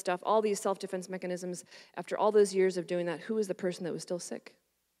this kind of stuff, all these self-defense mechanisms, after all those years of doing that, who was the person that was still sick?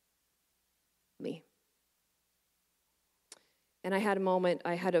 Me. And I had a moment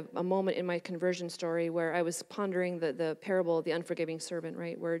in my conversion story where I was pondering the parable of the unforgiving servant,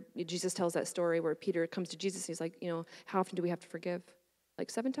 right? Where Jesus tells that story where Peter comes to Jesus and he's like, how often do we have to forgive? Like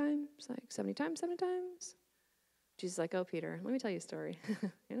 7 times? Like 70 times, 7 times? Jesus is like, oh, Peter, let me tell you a story.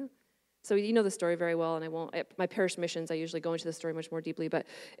 So you know the story very well, and I won't. At my parish missions, I usually go into the story much more deeply. But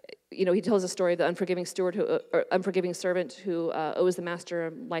he tells a story of the unforgiving unforgiving servant who owes the master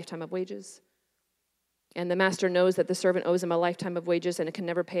a lifetime of wages. And the master knows that the servant owes him a lifetime of wages and it can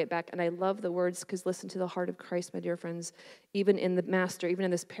never pay it back. And I love the words because listen to the heart of Christ, my dear friends. Even in the master, even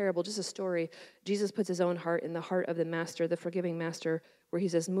in this parable, just a story, Jesus puts his own heart in the heart of the master, the forgiving master, where he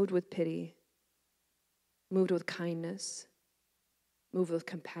says, moved with pity, moved with kindness, moved with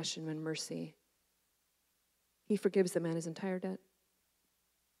compassion and mercy. He forgives the man his entire debt.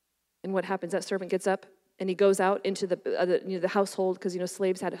 And what happens? That servant gets up and he goes out into the household, because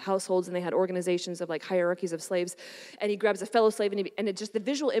slaves had households and they had organizations of like hierarchies of slaves. And he grabs a fellow slave and the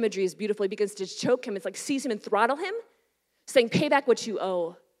visual imagery is beautiful. He begins to choke him. It's like seize him and throttle him, saying, "Pay back what you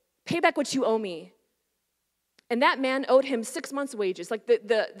owe. Pay back what you owe me." And that man owed him 6 months' wages. Like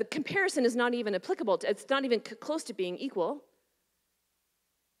the comparison is not even applicable. It's not even close to being equal.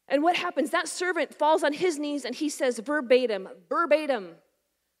 And what happens? That servant falls on his knees and he says verbatim.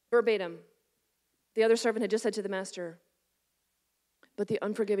 The other servant had just said to the master, but the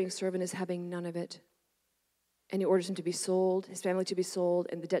unforgiving servant is having none of it. And he orders him to be sold, his family to be sold,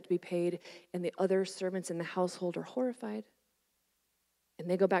 and the debt to be paid. And the other servants in the household are horrified. And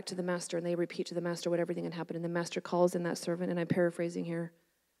they go back to the master and they repeat to the master what everything had happened. And the master calls in that servant, and I'm paraphrasing here.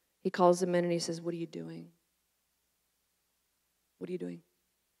 He calls him in and he says, "What are you doing? What are you doing?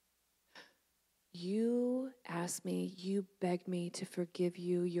 You asked me, you begged me to forgive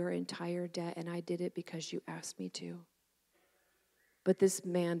you your entire debt, and I did it because you asked me to. But this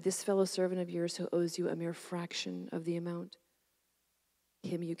man, this fellow servant of yours who owes you a mere fraction of the amount,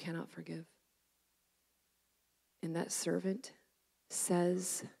 him you cannot forgive." And that servant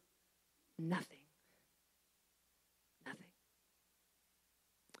says nothing. Nothing.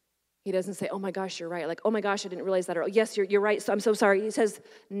 He doesn't say, "Oh my gosh, you're right." Like, "Oh my gosh, I didn't realize that." Or, "Yes, you're right, so I'm so sorry." He says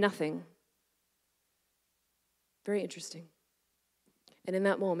nothing. Very interesting. And in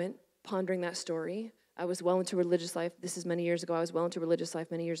that moment, pondering that story, I was well into religious life. This is many years ago. I was well into religious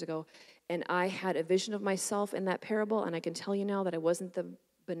life many years ago. And I had a vision of myself in that parable, and I can tell you now that I wasn't the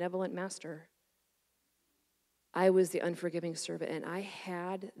benevolent master. I was the unforgiving servant, and I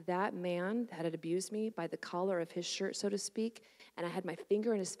had that man that had abused me by the collar of his shirt, so to speak, and I had my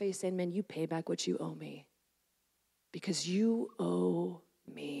finger in his face saying, "Man, you pay back what you owe me. Because you owe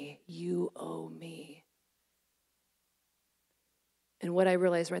me. You owe me." And what I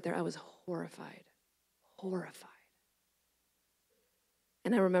realized right there, I was horrified.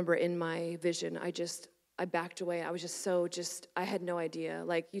 And I remember in my vision, I backed away. I was I had no idea.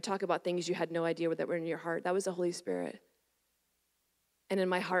 Like, you talk about things you had no idea that were in your heart. That was the Holy Spirit. And in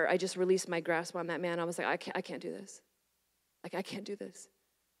my heart, I just released my grasp on that man. I was like, I can't do this. Like, I can't do this.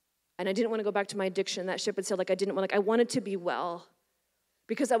 And I didn't want to go back to my addiction, that ship had sailed. I wanted to be well.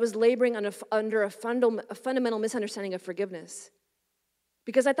 Because I was laboring under a fundamental misunderstanding of forgiveness.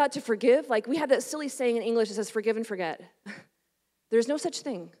 Because I thought to forgive, like we have that silly saying in English that says forgive and forget. There's no such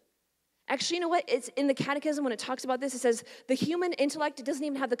thing. Actually, you know what? It's in the catechism when it talks about this, it says the human intellect, it doesn't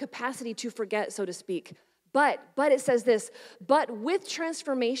even have the capacity to forget, so to speak. But it says this, but with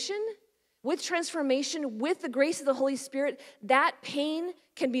transformation, with the grace of the Holy Spirit, that pain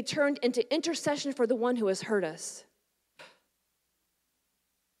can be turned into intercession for the one who has hurt us.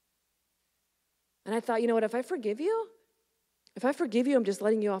 And I thought, you know what, if I forgive you, I'm just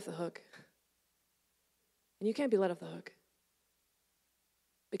letting you off the hook. And you can't be let off the hook.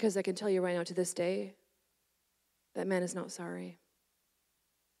 Because I can tell you right now, to this day, that man is not sorry.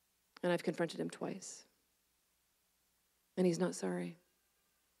 And I've confronted him twice. And he's not sorry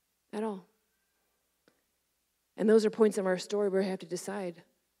at all. And those are points in our story where I have to decide,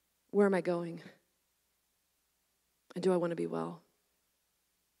 where am I going? And do I want to be well?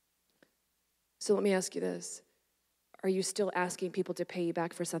 So let me ask you this. Are you still asking people to pay you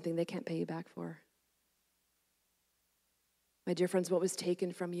back for something they can't pay you back for? My dear friends, what was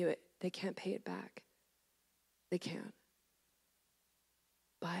taken from you, they can't pay it back. They can't.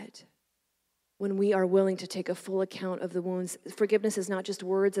 But when we are willing to take a full account of the wounds, forgiveness is not just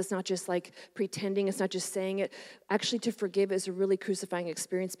words, it's not just like pretending, it's not just saying it. Actually, to forgive is a really crucifying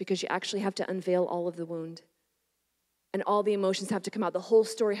experience because you actually have to unveil all of the wound. And all the emotions have to come out. The whole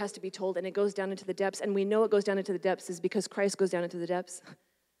story has to be told, and it goes down into the depths. And we know it goes down into the depths is because Christ goes down into the depths.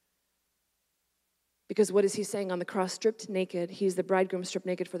 Because what is he saying on the cross? Stripped naked. He's the bridegroom stripped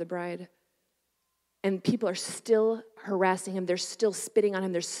naked for the bride. And people are still harassing him. They're still spitting on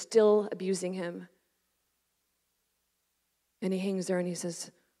him. They're still abusing him. And he hangs there and he says,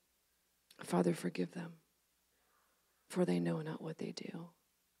 Father, forgive them, for they know not what they do.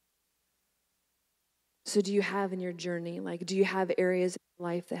 So do you have in your journey, do you have areas in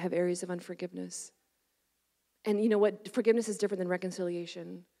life that have areas of unforgiveness? And you know what? Forgiveness is different than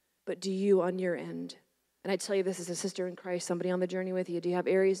reconciliation. But do you on your end? And I tell you this as a sister in Christ, somebody on the journey with you. Do you have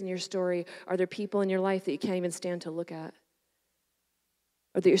areas in your story? Are there people in your life that you can't even stand to look at?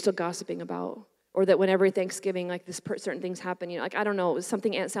 Or that you're still gossiping about? Or that whenever Thanksgiving, certain things happen, I don't know, it was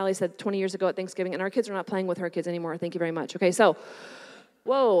something Aunt Sally said 20 years ago at Thanksgiving, and our kids are not playing with her kids anymore. Thank you very much. Okay, so,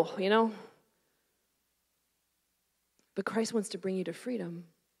 whoa, But Christ wants to bring you to freedom.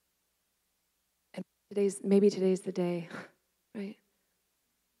 And maybe today's the day, right?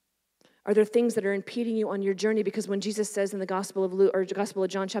 Are there things that are impeding you on your journey? Because when Jesus says in the Gospel of Luke, or Gospel of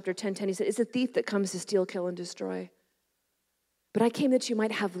John chapter 10, he said, it's a thief that comes to steal, kill, and destroy. But I came that you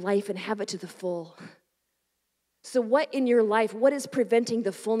might have life and have it to the full. So what in your life, what is preventing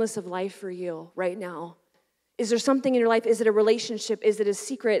the fullness of life for you right now? Is there something in your life? Is it a relationship? Is it a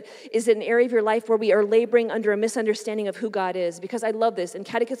secret? Is it an area of your life where we are laboring under a misunderstanding of who God is? Because I love this. In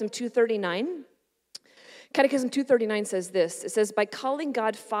Catechism 239 says this. It says, by calling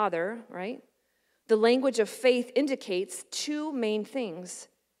God Father, right, the language of faith indicates two main things.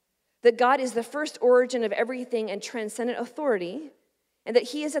 That God is the first origin of everything and transcendent authority, and that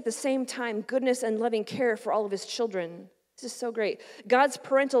he is at the same time goodness and loving care for all of his children. This is so great. God's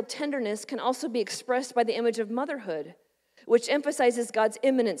parental tenderness can also be expressed by the image of motherhood, which emphasizes God's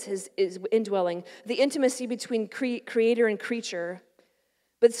immanence, his indwelling, the intimacy between creator and creature.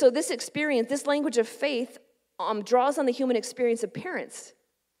 But so this experience, this language of faith, draws on the human experience of parents,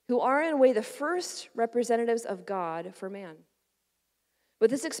 who are in a way the first representatives of God for man. But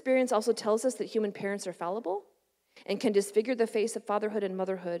this experience also tells us that human parents are fallible and can disfigure the face of fatherhood and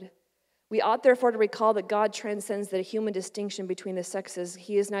motherhood. We ought therefore to recall that God transcends the human distinction between the sexes.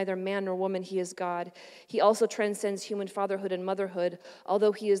 He is neither man nor woman, he is God. He also transcends human fatherhood and motherhood.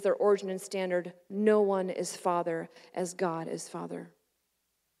 Although he is their origin and standard, no one is father as God is Father.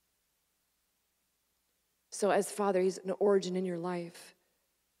 So as Father, he's an origin in your life.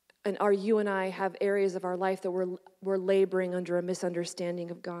 And you and I have areas of our life that we're laboring under a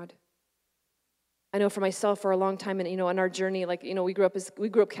misunderstanding of God. I know for myself for a long time, and on our journey, we grew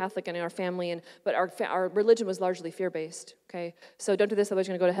up Catholic in our family, but our religion was largely fear-based. Okay, so don't do this, otherwise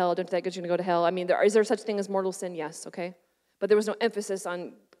you're going to go to hell. Don't do that, because you're going to go to hell. I mean, is there such thing as mortal sin? Yes. Okay, but there was no emphasis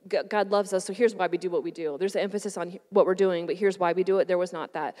on God loves us, so here's why we do what we do. There's an emphasis on what we're doing, but here's why we do it. There was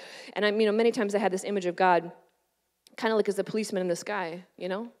not that, and many times I had this image of God, kind of like as a policeman in the sky,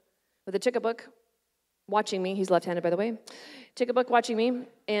 with a ticket-book, watching me. He's left-handed, by the way. Ticket-book watching me,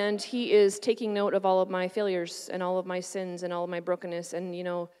 and he is taking note of all of my failures and all of my sins and all of my brokenness. And,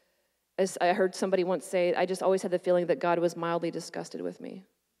 as I heard somebody once say, I just always had the feeling that God was mildly disgusted with me.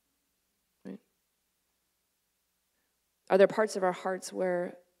 Right? Are there parts of our hearts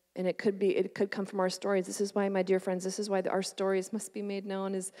where, and it could come from our stories. This is why, my dear friends, this is why our stories must be made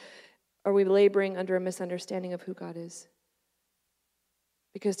known, are we laboring under a misunderstanding of who God is?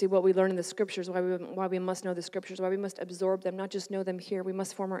 Because see, what we learn in the scriptures, why we must know the scriptures, why we must absorb them, not just know them here, we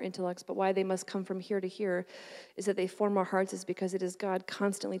must form our intellects, but why they must come from here to here, is that they form our hearts, is because it is God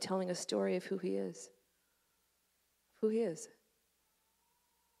constantly telling a story of who he is. Who he is.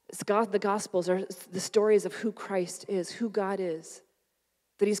 It's God, the Gospels are the stories of who Christ is, who God is.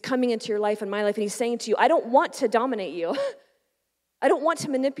 That he's coming into your life and my life, and he's saying to you, I don't want to dominate you. I don't want to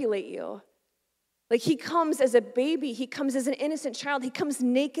manipulate you. Like he comes as a baby. He comes as an innocent child. He comes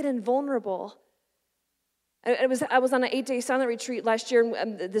naked and vulnerable. I was on an 8-day silent retreat last year,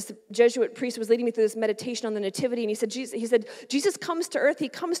 and this Jesuit priest was leading me through this meditation on the nativity, and he said, Jesus comes to earth. He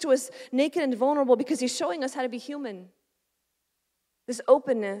comes to us naked and vulnerable because he's showing us how to be human. This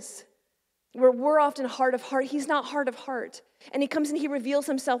openness, where we're often hard of heart. He's not hard of heart. And he comes and he reveals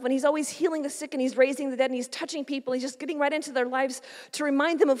himself, and he's always healing the sick, and he's raising the dead, and he's touching people. He's just getting right into their lives to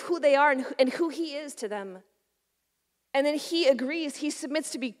remind them of who they are and who he is to them. And then he agrees, he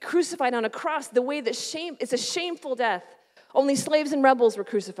submits to be crucified on a cross the way that it's a shameful death. Only slaves and rebels were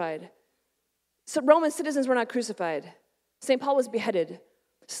crucified. So Roman citizens were not crucified. St. Paul was beheaded.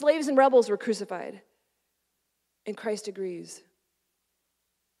 Slaves and rebels were crucified. And Christ agrees.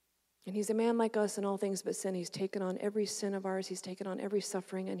 And he's a man like us in all things but sin. He's taken on every sin of ours. He's taken on every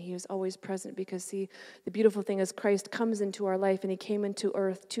suffering, and he is always present because, see, the beautiful thing is Christ comes into our life, and he came into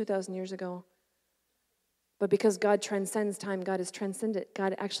earth 2,000 years ago. But because God transcends time, God is transcendent.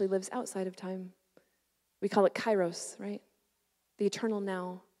 God actually lives outside of time. We call it kairos, right? The eternal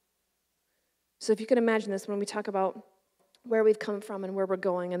now. So if you can imagine this when we talk about where we've come from and where we're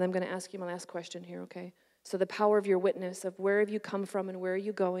going, and I'm going to ask you my last question here, okay? So the power of your witness of where have you come from and where are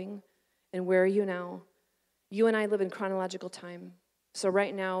you going? And where are you now? You and I live in chronological time. So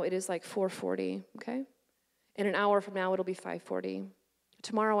right now it is like 4:40, okay? In an hour from now it'll be 5:40.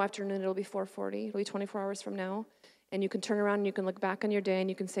 Tomorrow afternoon it'll be 4:40. It'll be 24 hours from now. And you can turn around and you can look back on your day and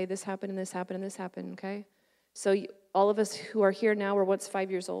you can say this happened and this happened and this happened, okay? So all of us who are here now were once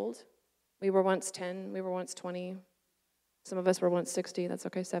 5 years old. We were once 10. We were once 20. Some of us were once 60, that's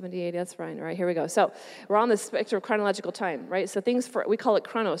okay, 70, 80, that's fine. All right, here we go. So we're on the spectrum of chronological time, right? So we call it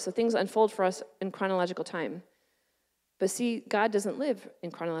chronos, so things unfold for us in chronological time. But see, God doesn't live in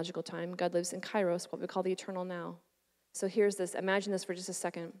chronological time. God lives in kairos, what we call the eternal now. So here's this, imagine this for just a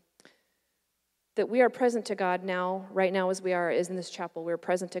second. That we are present to God now, right now as we are, is in this chapel. We're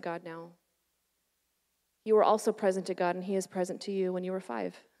present to God now. You were also present to God, and he is present to you when you were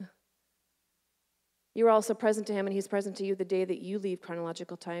 5. You are also present to him, and he's present to you the day that you leave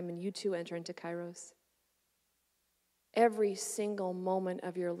chronological time, and you too enter into kairos. Every single moment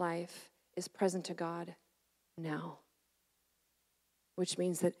of your life is present to God now, which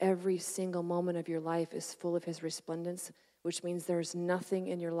means that every single moment of your life is full of his resplendence, which means there's nothing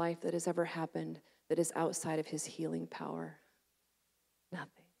in your life that has ever happened that is outside of his healing power.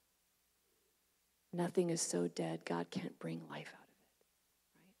 Nothing. Nothing is so dead, God can't bring life out.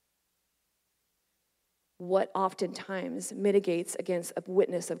 What oftentimes mitigates against a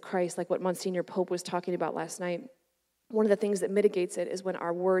witness of Christ, like what Monsignor Pope was talking about last night, one of the things that mitigates it is when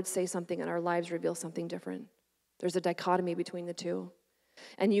our words say something and our lives reveal something different. There's a dichotomy between the two.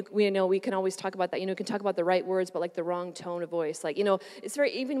 And we can always talk about that. You can talk about the right words, but like the wrong tone of voice. Like, it's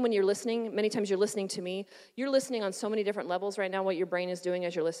very, even when you're listening, many times you're listening to me, you're listening on so many different levels right now, what your brain is doing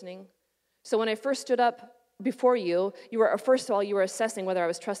as you're listening. So when I first stood up before you were, first of all, you were assessing whether I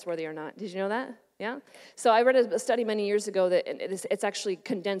was trustworthy or not. Did you know that? Yeah? So I read a study many years ago that it's actually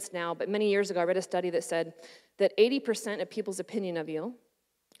condensed now, but many years ago I read a study that said that 80% of people's opinion of you,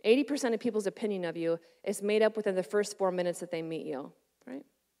 80% of people's opinion of you is made up within the first 4 minutes that they meet you, right?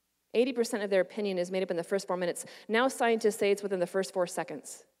 80% of their opinion is made up in the first 4 minutes. Now scientists say it's within the first 4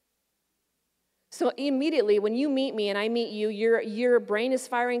 seconds. So immediately when you meet me and I meet you, your brain is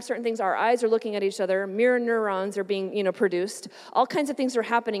firing certain things. Our eyes are looking at each other. Mirror neurons are being, produced. All kinds of things are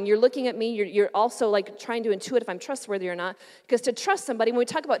happening. You're looking at me. You're also like trying to intuit if I'm trustworthy or not. Because to trust somebody, when we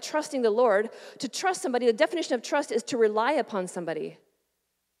talk about trusting the Lord, to trust somebody, the definition of trust is to rely upon somebody,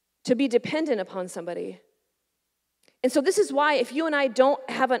 to be dependent upon somebody. And so this is why if you and I don't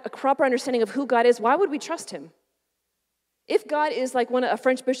have a proper understanding of who God is, why would we trust him? If God is like a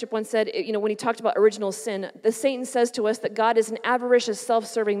French bishop once said, when he talked about original sin, the Satan says to us that God is an avaricious,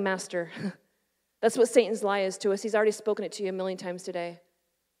 self-serving master. That's what Satan's lie is to us. He's already spoken it to you a million times today,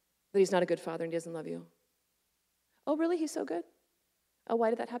 that he's not a good father and he doesn't love you. Oh, really? He's so good? Oh, why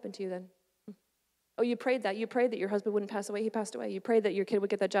did that happen to you then? Oh, you prayed that. You prayed that your husband wouldn't pass away. He passed away. You prayed that your kid would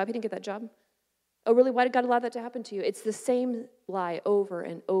get that job. He didn't get that job. Oh, really? Why did God allow that to happen to you? It's the same lie over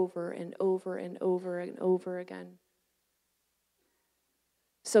and over and over and over and over again.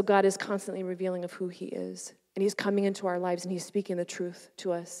 So God is constantly revealing of who he is. And he's coming into our lives and he's speaking the truth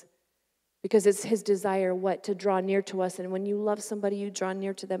to us. Because it's his desire, to draw near to us. And when you love somebody, you draw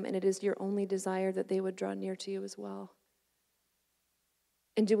near to them. And it is your only desire that they would draw near to you as well.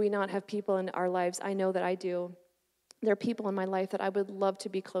 And do we not have people in our lives? I know that I do. There are people in my life that I would love to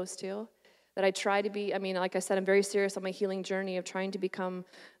be close to, that I try to be. I mean, like I said, I'm very serious on my healing journey of trying to become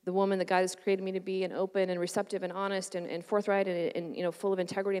the woman that God has created me to be, and open and receptive and honest and forthright and full of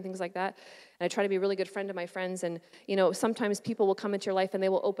integrity and things like that. And I try to be a really good friend to my friends. And, sometimes people will come into your life and they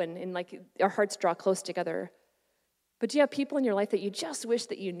will open and our hearts draw close together. But do you have people in your life that you just wish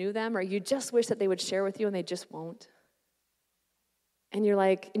that you knew them, or you just wish that they would share with you and they just won't? And you're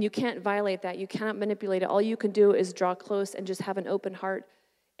and you can't violate that. You cannot manipulate it. All you can do is draw close and just have an open heart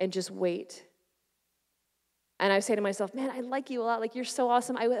and just wait. And I say to myself, man, I like you a lot. You're so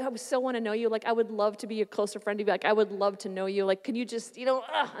awesome. I would so want to know you. I would love to be a closer friend to you. I would love to know you. Can you just,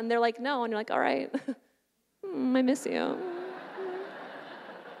 and they're like, no. And you're like, all right. I miss you.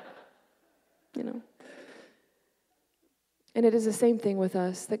 And it is the same thing with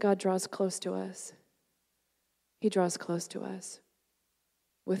us, that God draws close to us. He draws close to us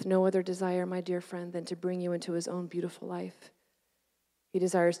with no other desire, my dear friend, than to bring you into his own beautiful life. He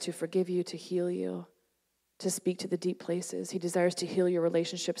desires to forgive you, to heal you, to speak to the deep places. He desires to heal your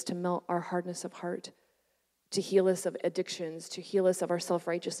relationships, to melt our hardness of heart, to heal us of addictions, to heal us of our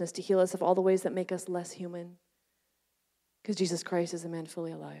self-righteousness, to heal us of all the ways that make us less human. Because Jesus Christ is a man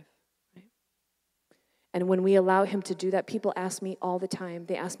fully alive. Right? And when we allow him to do that, people ask me all the time.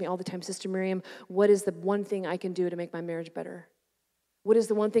 They ask me all the time, Sister Miriam, what is the one thing I can do to make my marriage better? What is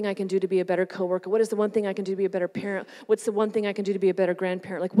the one thing I can do to be a better coworker? What is the one thing I can do to be a better parent? What's the one thing I can do to be a better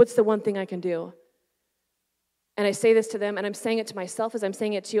grandparent? What's the one thing I can do? And I say this to them, and I'm saying it to myself as I'm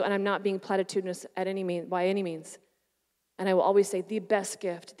saying it to you, and I'm not being platitudinous by any means. And I will always say the best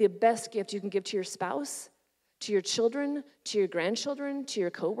gift you can give to your spouse, to your children, to your grandchildren, to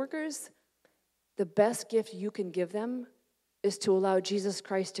your coworkers, the best gift you can give them is to allow Jesus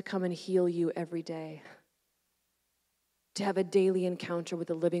Christ to come and heal you every day. To have a daily encounter with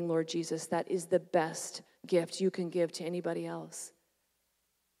the living Lord Jesus. That is the best gift you can give to anybody else.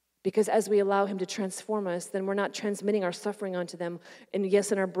 Because as we allow him to transform us, then we're not transmitting our suffering onto them. And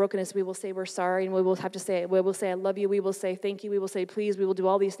yes, in our brokenness, we will say we're sorry, and we will say I love you, we will say thank you, we will say please, we will do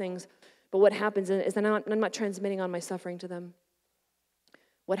all these things. But what happens is that I'm not transmitting on my suffering to them.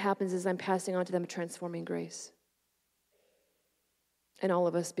 What happens is I'm passing on to them a transforming grace. And all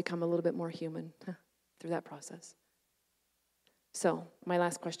of us become a little bit more human through that process. So, my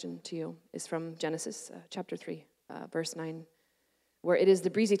last question to you is from Genesis chapter 3, verse 9, where it is the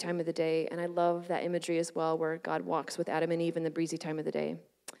breezy time of the day, and I love that imagery as well, where God walks with Adam and Eve in the breezy time of the day.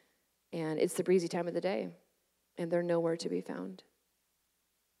 And it's the breezy time of the day, and they're nowhere to be found.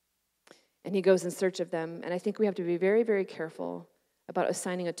 And he goes in search of them, and I think we have to be very, very careful about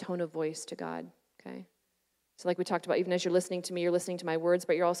assigning a tone of voice to God, okay? So like we talked about, even as you're listening to me, you're listening to my words,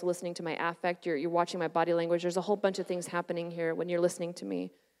 but you're also listening to my affect. You're watching my body language. There's a whole bunch of things happening here when you're listening to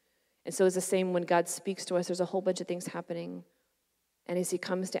me. And so it's the same when God speaks to us. There's a whole bunch of things happening. And as he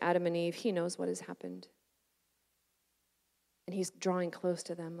comes to Adam and Eve, he knows what has happened. And he's drawing close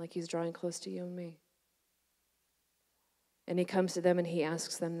to them like he's drawing close to you and me. And he comes to them and he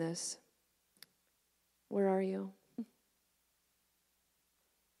asks them this: where are you?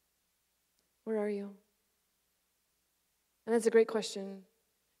 Where are you? And that's a great question,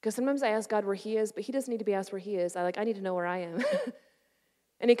 because sometimes I ask God where he is, but he doesn't need to be asked where he is. I need to know where I am.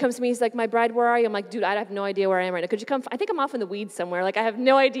 And he comes to me, he's like, my bride, where are you? I'm like, dude, I have no idea where I am right now. Could you come? I think I'm off in the weeds somewhere. I have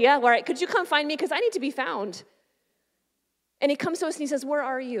no idea. Could you come find me? Because I need to be found. And he comes to us and he says, where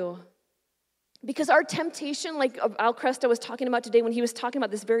are you? Because our temptation, like Al Cresta was talking about today when he was talking about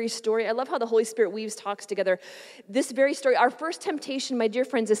this very story, I love how the Holy Spirit weaves talks together. This very story, our first temptation, my dear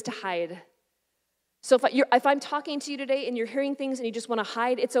friends, is to hide. So if I'm talking to you today and you're hearing things and you just want to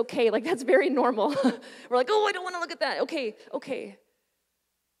hide, it's okay. That's very normal. We're like, oh, I don't want to look at that. Okay.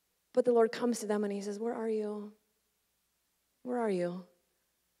 But the Lord comes to them and he says, where are you? Where are you?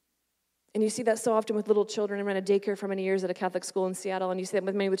 And you see that so often with little children. I ran a daycare for many years at a Catholic school in Seattle, and you see that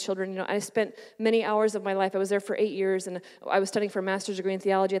with many with children. I spent many hours of my life. I was there for 8 years, and I was studying for a master's degree in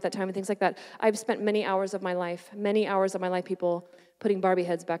theology at that time and things like that. I've spent many hours of my life, people putting Barbie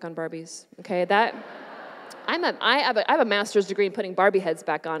heads back on Barbies. Okay, I have a master's degree in putting Barbie heads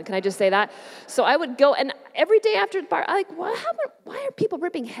back on. Can I just say that? So I would go, and every day after why are people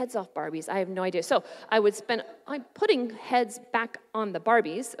ripping heads off Barbies? I have no idea. So I'm putting heads back on the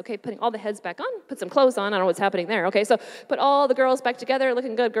Barbies, okay, putting all the heads back on, put some clothes on, I don't know what's happening there, okay, so put all the girls back together,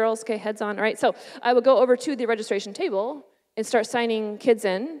 looking good, girls, okay, heads on, all right, so I would go over to the registration table and start signing kids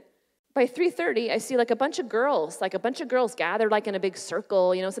in, by 3:30, I see like a bunch of girls gathered like in a big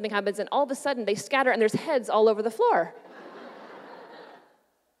circle, something happens, and all of a sudden they scatter and there's heads all over the floor.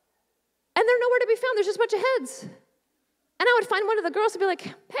 And they're nowhere to be found. There's just a bunch of heads. And I would find one of the girls and be like,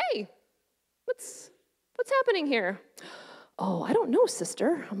 hey, what's happening here? Oh, I don't know,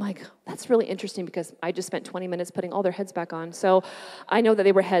 sister. I'm like, that's really interesting because I just spent 20 minutes putting all their heads back on. So I know that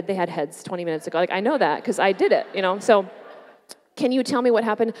they had heads 20 minutes ago. Like, I know that because I did it, So can you tell me what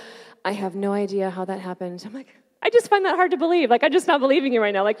happened? I have no idea how that happened. I'm like, I just find that hard to believe. Like, I'm just not believing you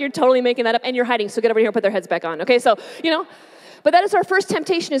right now. Like, you're totally making that up and you're hiding. So get over here and put their heads back on. Okay, so, but that is our first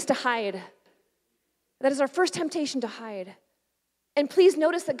temptation, is to hide. That is our first temptation, to hide. And please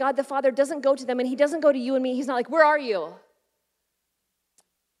notice that God the Father doesn't go to them, and he doesn't go to you and me. He's not like, where are you?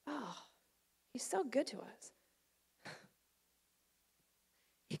 Oh, he's so good to us.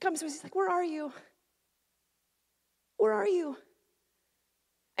 He comes to us, he's like, where are you? Where are you?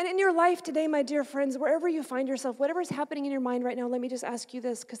 And in your life today, my dear friends, wherever you find yourself, whatever's happening in your mind right now, let me just ask you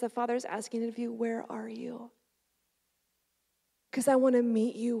this, because the Father is asking it of you, where are you? Because I want to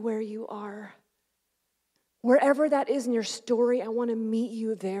meet you where you are. Wherever that is in your story, I want to meet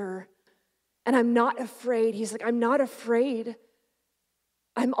you there. And I'm not afraid. He's like, I'm not afraid.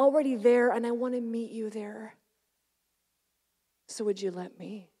 I'm already there, and I want to meet you there. So would you let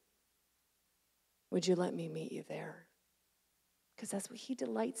me? Would you let me meet you there? Because that's what he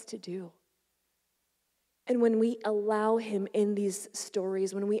delights to do. And when we allow him in these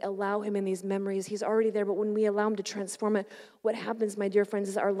stories, when we allow him in these memories, he's already there, but when we allow him to transform it, what happens, my dear friends,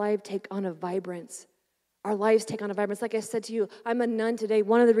 is our lives take on a vibrance. Our lives take on a vibrance. Like I said to you, I'm a nun today.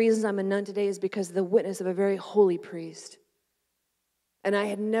 One of the reasons I'm a nun today is because of the witness of a very holy priest. And I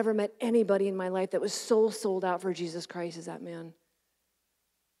had never met anybody in my life that was so sold out for Jesus Christ as that man.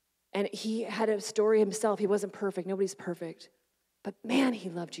 And he had a story himself. He wasn't perfect. Nobody's perfect. But man, he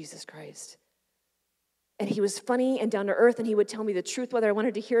loved Jesus Christ. And he was funny and down to earth, and he would tell me the truth, whether I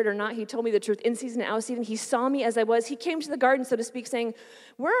wanted to hear it or not. He told me the truth in season and out of season. He saw me as I was. He came to the garden, so to speak, saying,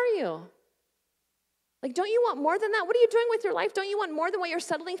 where are you? Like, don't you want more than that? What are you doing with your life? Don't you want more than what you're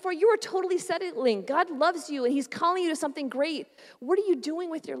settling for? You are totally settling. God loves you, and he's calling you to something great. What are you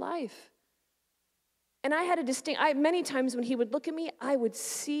doing with your life? And I had many times when he would look at me, I would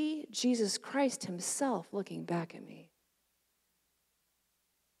see Jesus Christ himself looking back at me.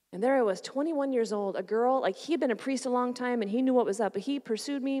 And there I was, 21 years old, a girl, like he had been a priest a long time, and he knew what was up, but he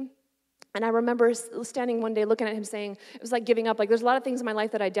pursued me. And I remember standing one day looking at him saying, it was like giving up. Like, there's a lot of things in my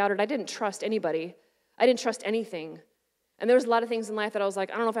life that I doubted. I didn't trust anybody. I didn't trust anything. And there was a lot of things in life that I was like,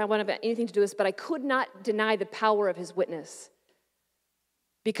 I don't know if I want to have anything to do with this, but I could not deny the power of his witness.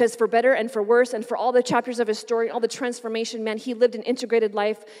 Because for better and for worse, and for all the chapters of his story, all the transformation, man, he lived an integrated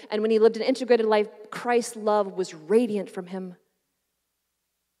life. And when he lived an integrated life, Christ's love was radiant from him.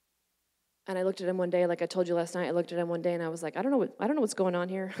 And I looked at him one day, like I told you last night, I looked at him one day and I was like, I don't know what's going on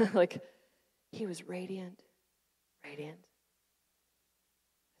here. Like, he was radiant. I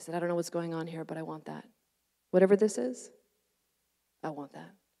said, I don't know what's going on here, but I want that. Whatever this is, I want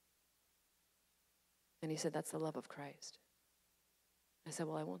that. And he said, that's the love of Christ. I said,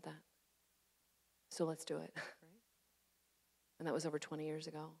 well, I want that. So let's do it. And that was over 20 years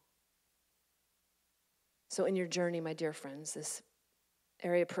ago. So in your journey, my dear friends, this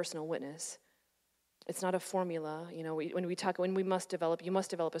area of personal witness, it's not a formula. When we must develop, you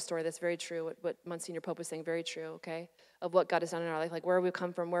must develop a story. That's very true. What Monsignor Pope was saying, very true, okay? Of what God has done in our life, like where we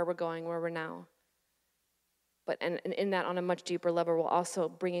come from, where we're going, where we're now. But and in that, on a much deeper level, we're also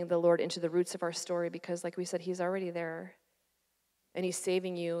bringing the Lord into the roots of our story because, like we said, he's already there. And he's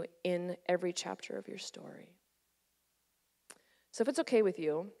saving you in every chapter of your story. So if it's okay with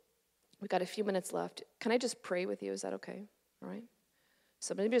you, we've got a few minutes left. Can I just pray with you? Is that okay? All right?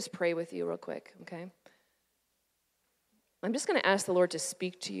 So maybe just pray with you real quick, okay? I'm just going to ask the Lord to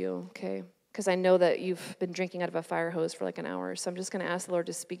speak to you, okay? Because I know that you've been drinking out of a fire hose for like an hour, so I'm just going to ask the Lord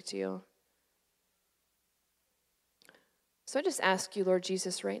to speak to you. So I just ask you, Lord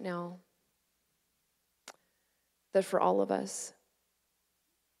Jesus, right now, that for all of us,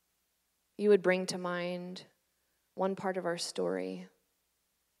 you would bring to mind one part of our story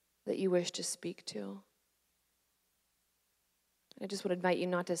that you wish to speak to. I just would invite you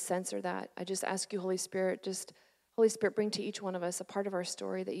not to censor that. I just ask you, Holy Spirit, bring to each one of us a part of our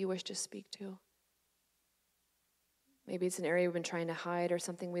story that you wish to speak to. Maybe it's an area we've been trying to hide or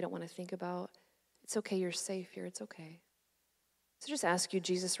something we don't want to think about. It's okay, you're safe here, it's okay. So just ask you,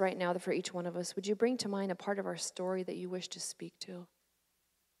 Jesus, right now, that for each one of us, would you bring to mind a part of our story that you wish to speak to?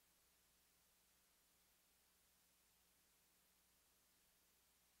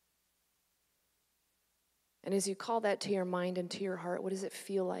 And And as you call that to your mind and to your heart, what does it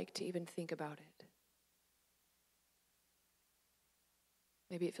feel like to even think about it?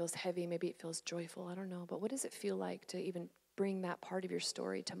 Maybe it feels heavy, maybe it feels joyful, I don't know. But what does it feel like to even bring that part of your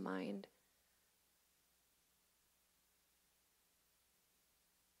story to mind?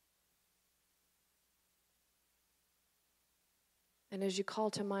 And as you call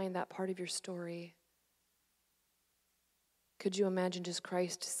to mind that part of your story, could you imagine just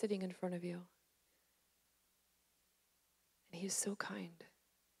Christ sitting in front of you? And he is so kind.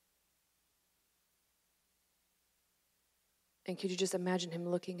 And could you just imagine him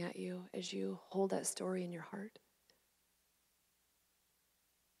looking at you as you hold that story in your heart?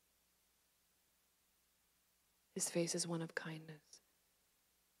 His face is one of kindness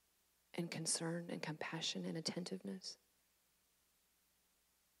and concern and compassion and attentiveness.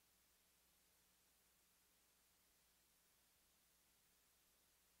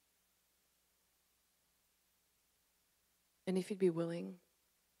 And if you'd be willing,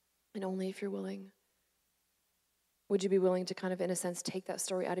 and only if you're willing, would you be willing to kind of, in a sense, take that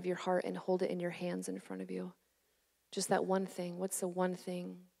story out of your heart and hold it in your hands in front of you? Just that one thing. What's the one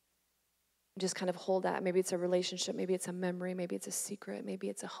thing? Just kind of hold that. Maybe it's a relationship. Maybe it's a memory. Maybe it's a secret. Maybe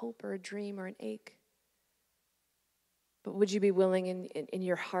it's a hope or a dream or an ache. But would you be willing in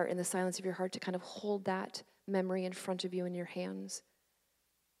your heart, in the silence of your heart, to kind of hold that memory in front of you in your hands?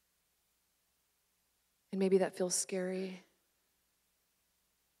 And maybe that feels scary.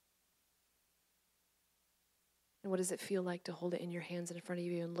 And what does it feel like to hold it in your hands in front of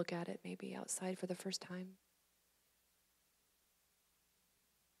you and look at it maybe outside for the first time?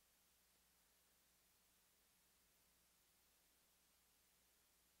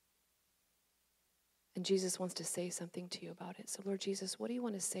 And Jesus wants to say something to you about it. So Lord Jesus, what do you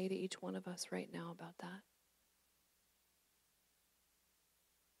want to say to each one of us right now about that?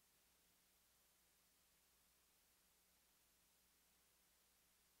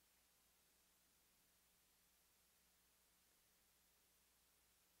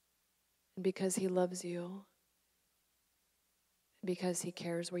 And because he loves you, because he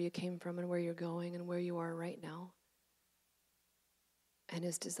cares where you came from and where you're going and where you are right now, and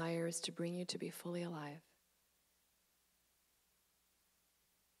his desire is to bring you to be fully alive.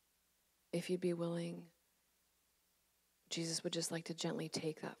 If you'd be willing, Jesus would just like to gently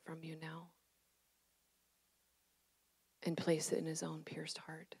take that from you now and place it in his own pierced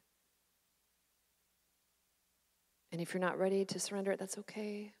heart. And if you're not ready to surrender it, that's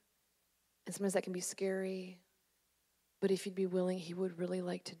okay. And sometimes that can be scary. But if you'd be willing, he would really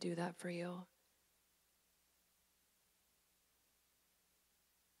like to do that for you.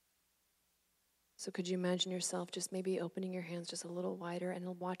 So could you imagine yourself just maybe opening your hands just a little wider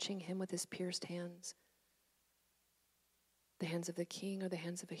and watching him with his pierced hands? The hands of the king or the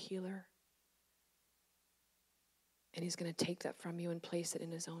hands of a healer. And he's going to take that from you and place it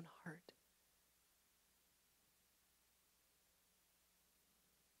in his own heart.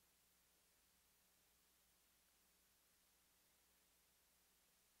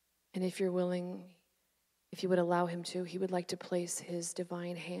 And if you're willing, if you would allow him to, he would like to place his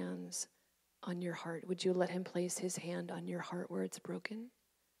divine hands on your heart. Would you let him place his hand on your heart where it's broken?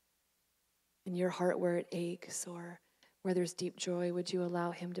 In your heart where it aches or where there's deep joy, would you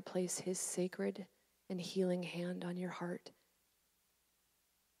allow him to place his sacred and healing hand on your heart?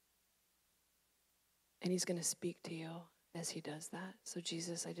 And he's going to speak to you as he does that. So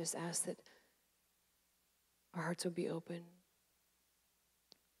Jesus, I just ask that our hearts would be open.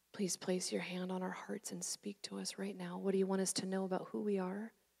 Please place your hand on our hearts and speak to us right now. What do you want us to know about who we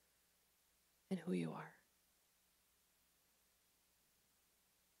are and who you are?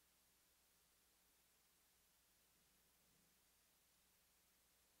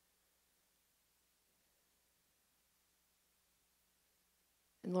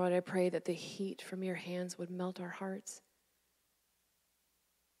 And Lord, I pray that the heat from your hands would melt our hearts.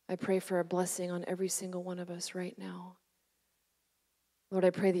 I pray for a blessing on every single one of us right now. Lord, I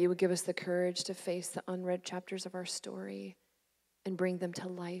pray that you would give us the courage to face the unread chapters of our story and bring them to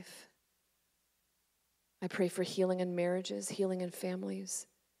life. I pray for healing in marriages, healing in families.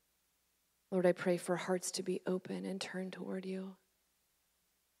 Lord, I pray for hearts to be open and turned toward you.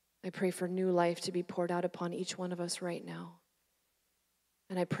 I pray for new life to be poured out upon each one of us right now.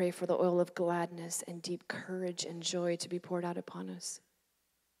 And I pray for the oil of gladness and deep courage and joy to be poured out upon us.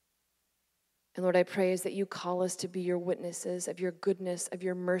 And Lord, I pray is that you call us to be your witnesses of your goodness, of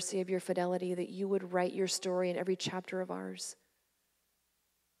your mercy, of your fidelity, that you would write your story in every chapter of ours.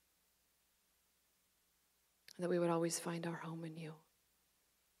 And that we would always find our home in you.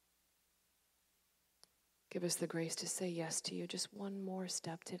 Give us the grace to say yes to you just one more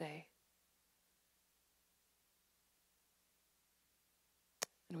step today.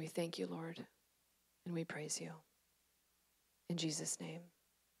 And we thank you, Lord, and we praise you. In Jesus' name,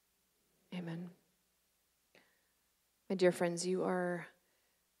 amen. My dear friends, you are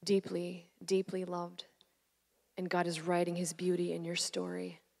deeply, deeply loved, and God is writing his beauty in your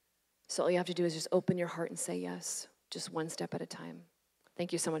story. So all you have to do is just open your heart and say yes, just one step at a time.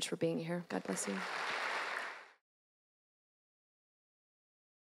 Thank you so much for being here. God bless you.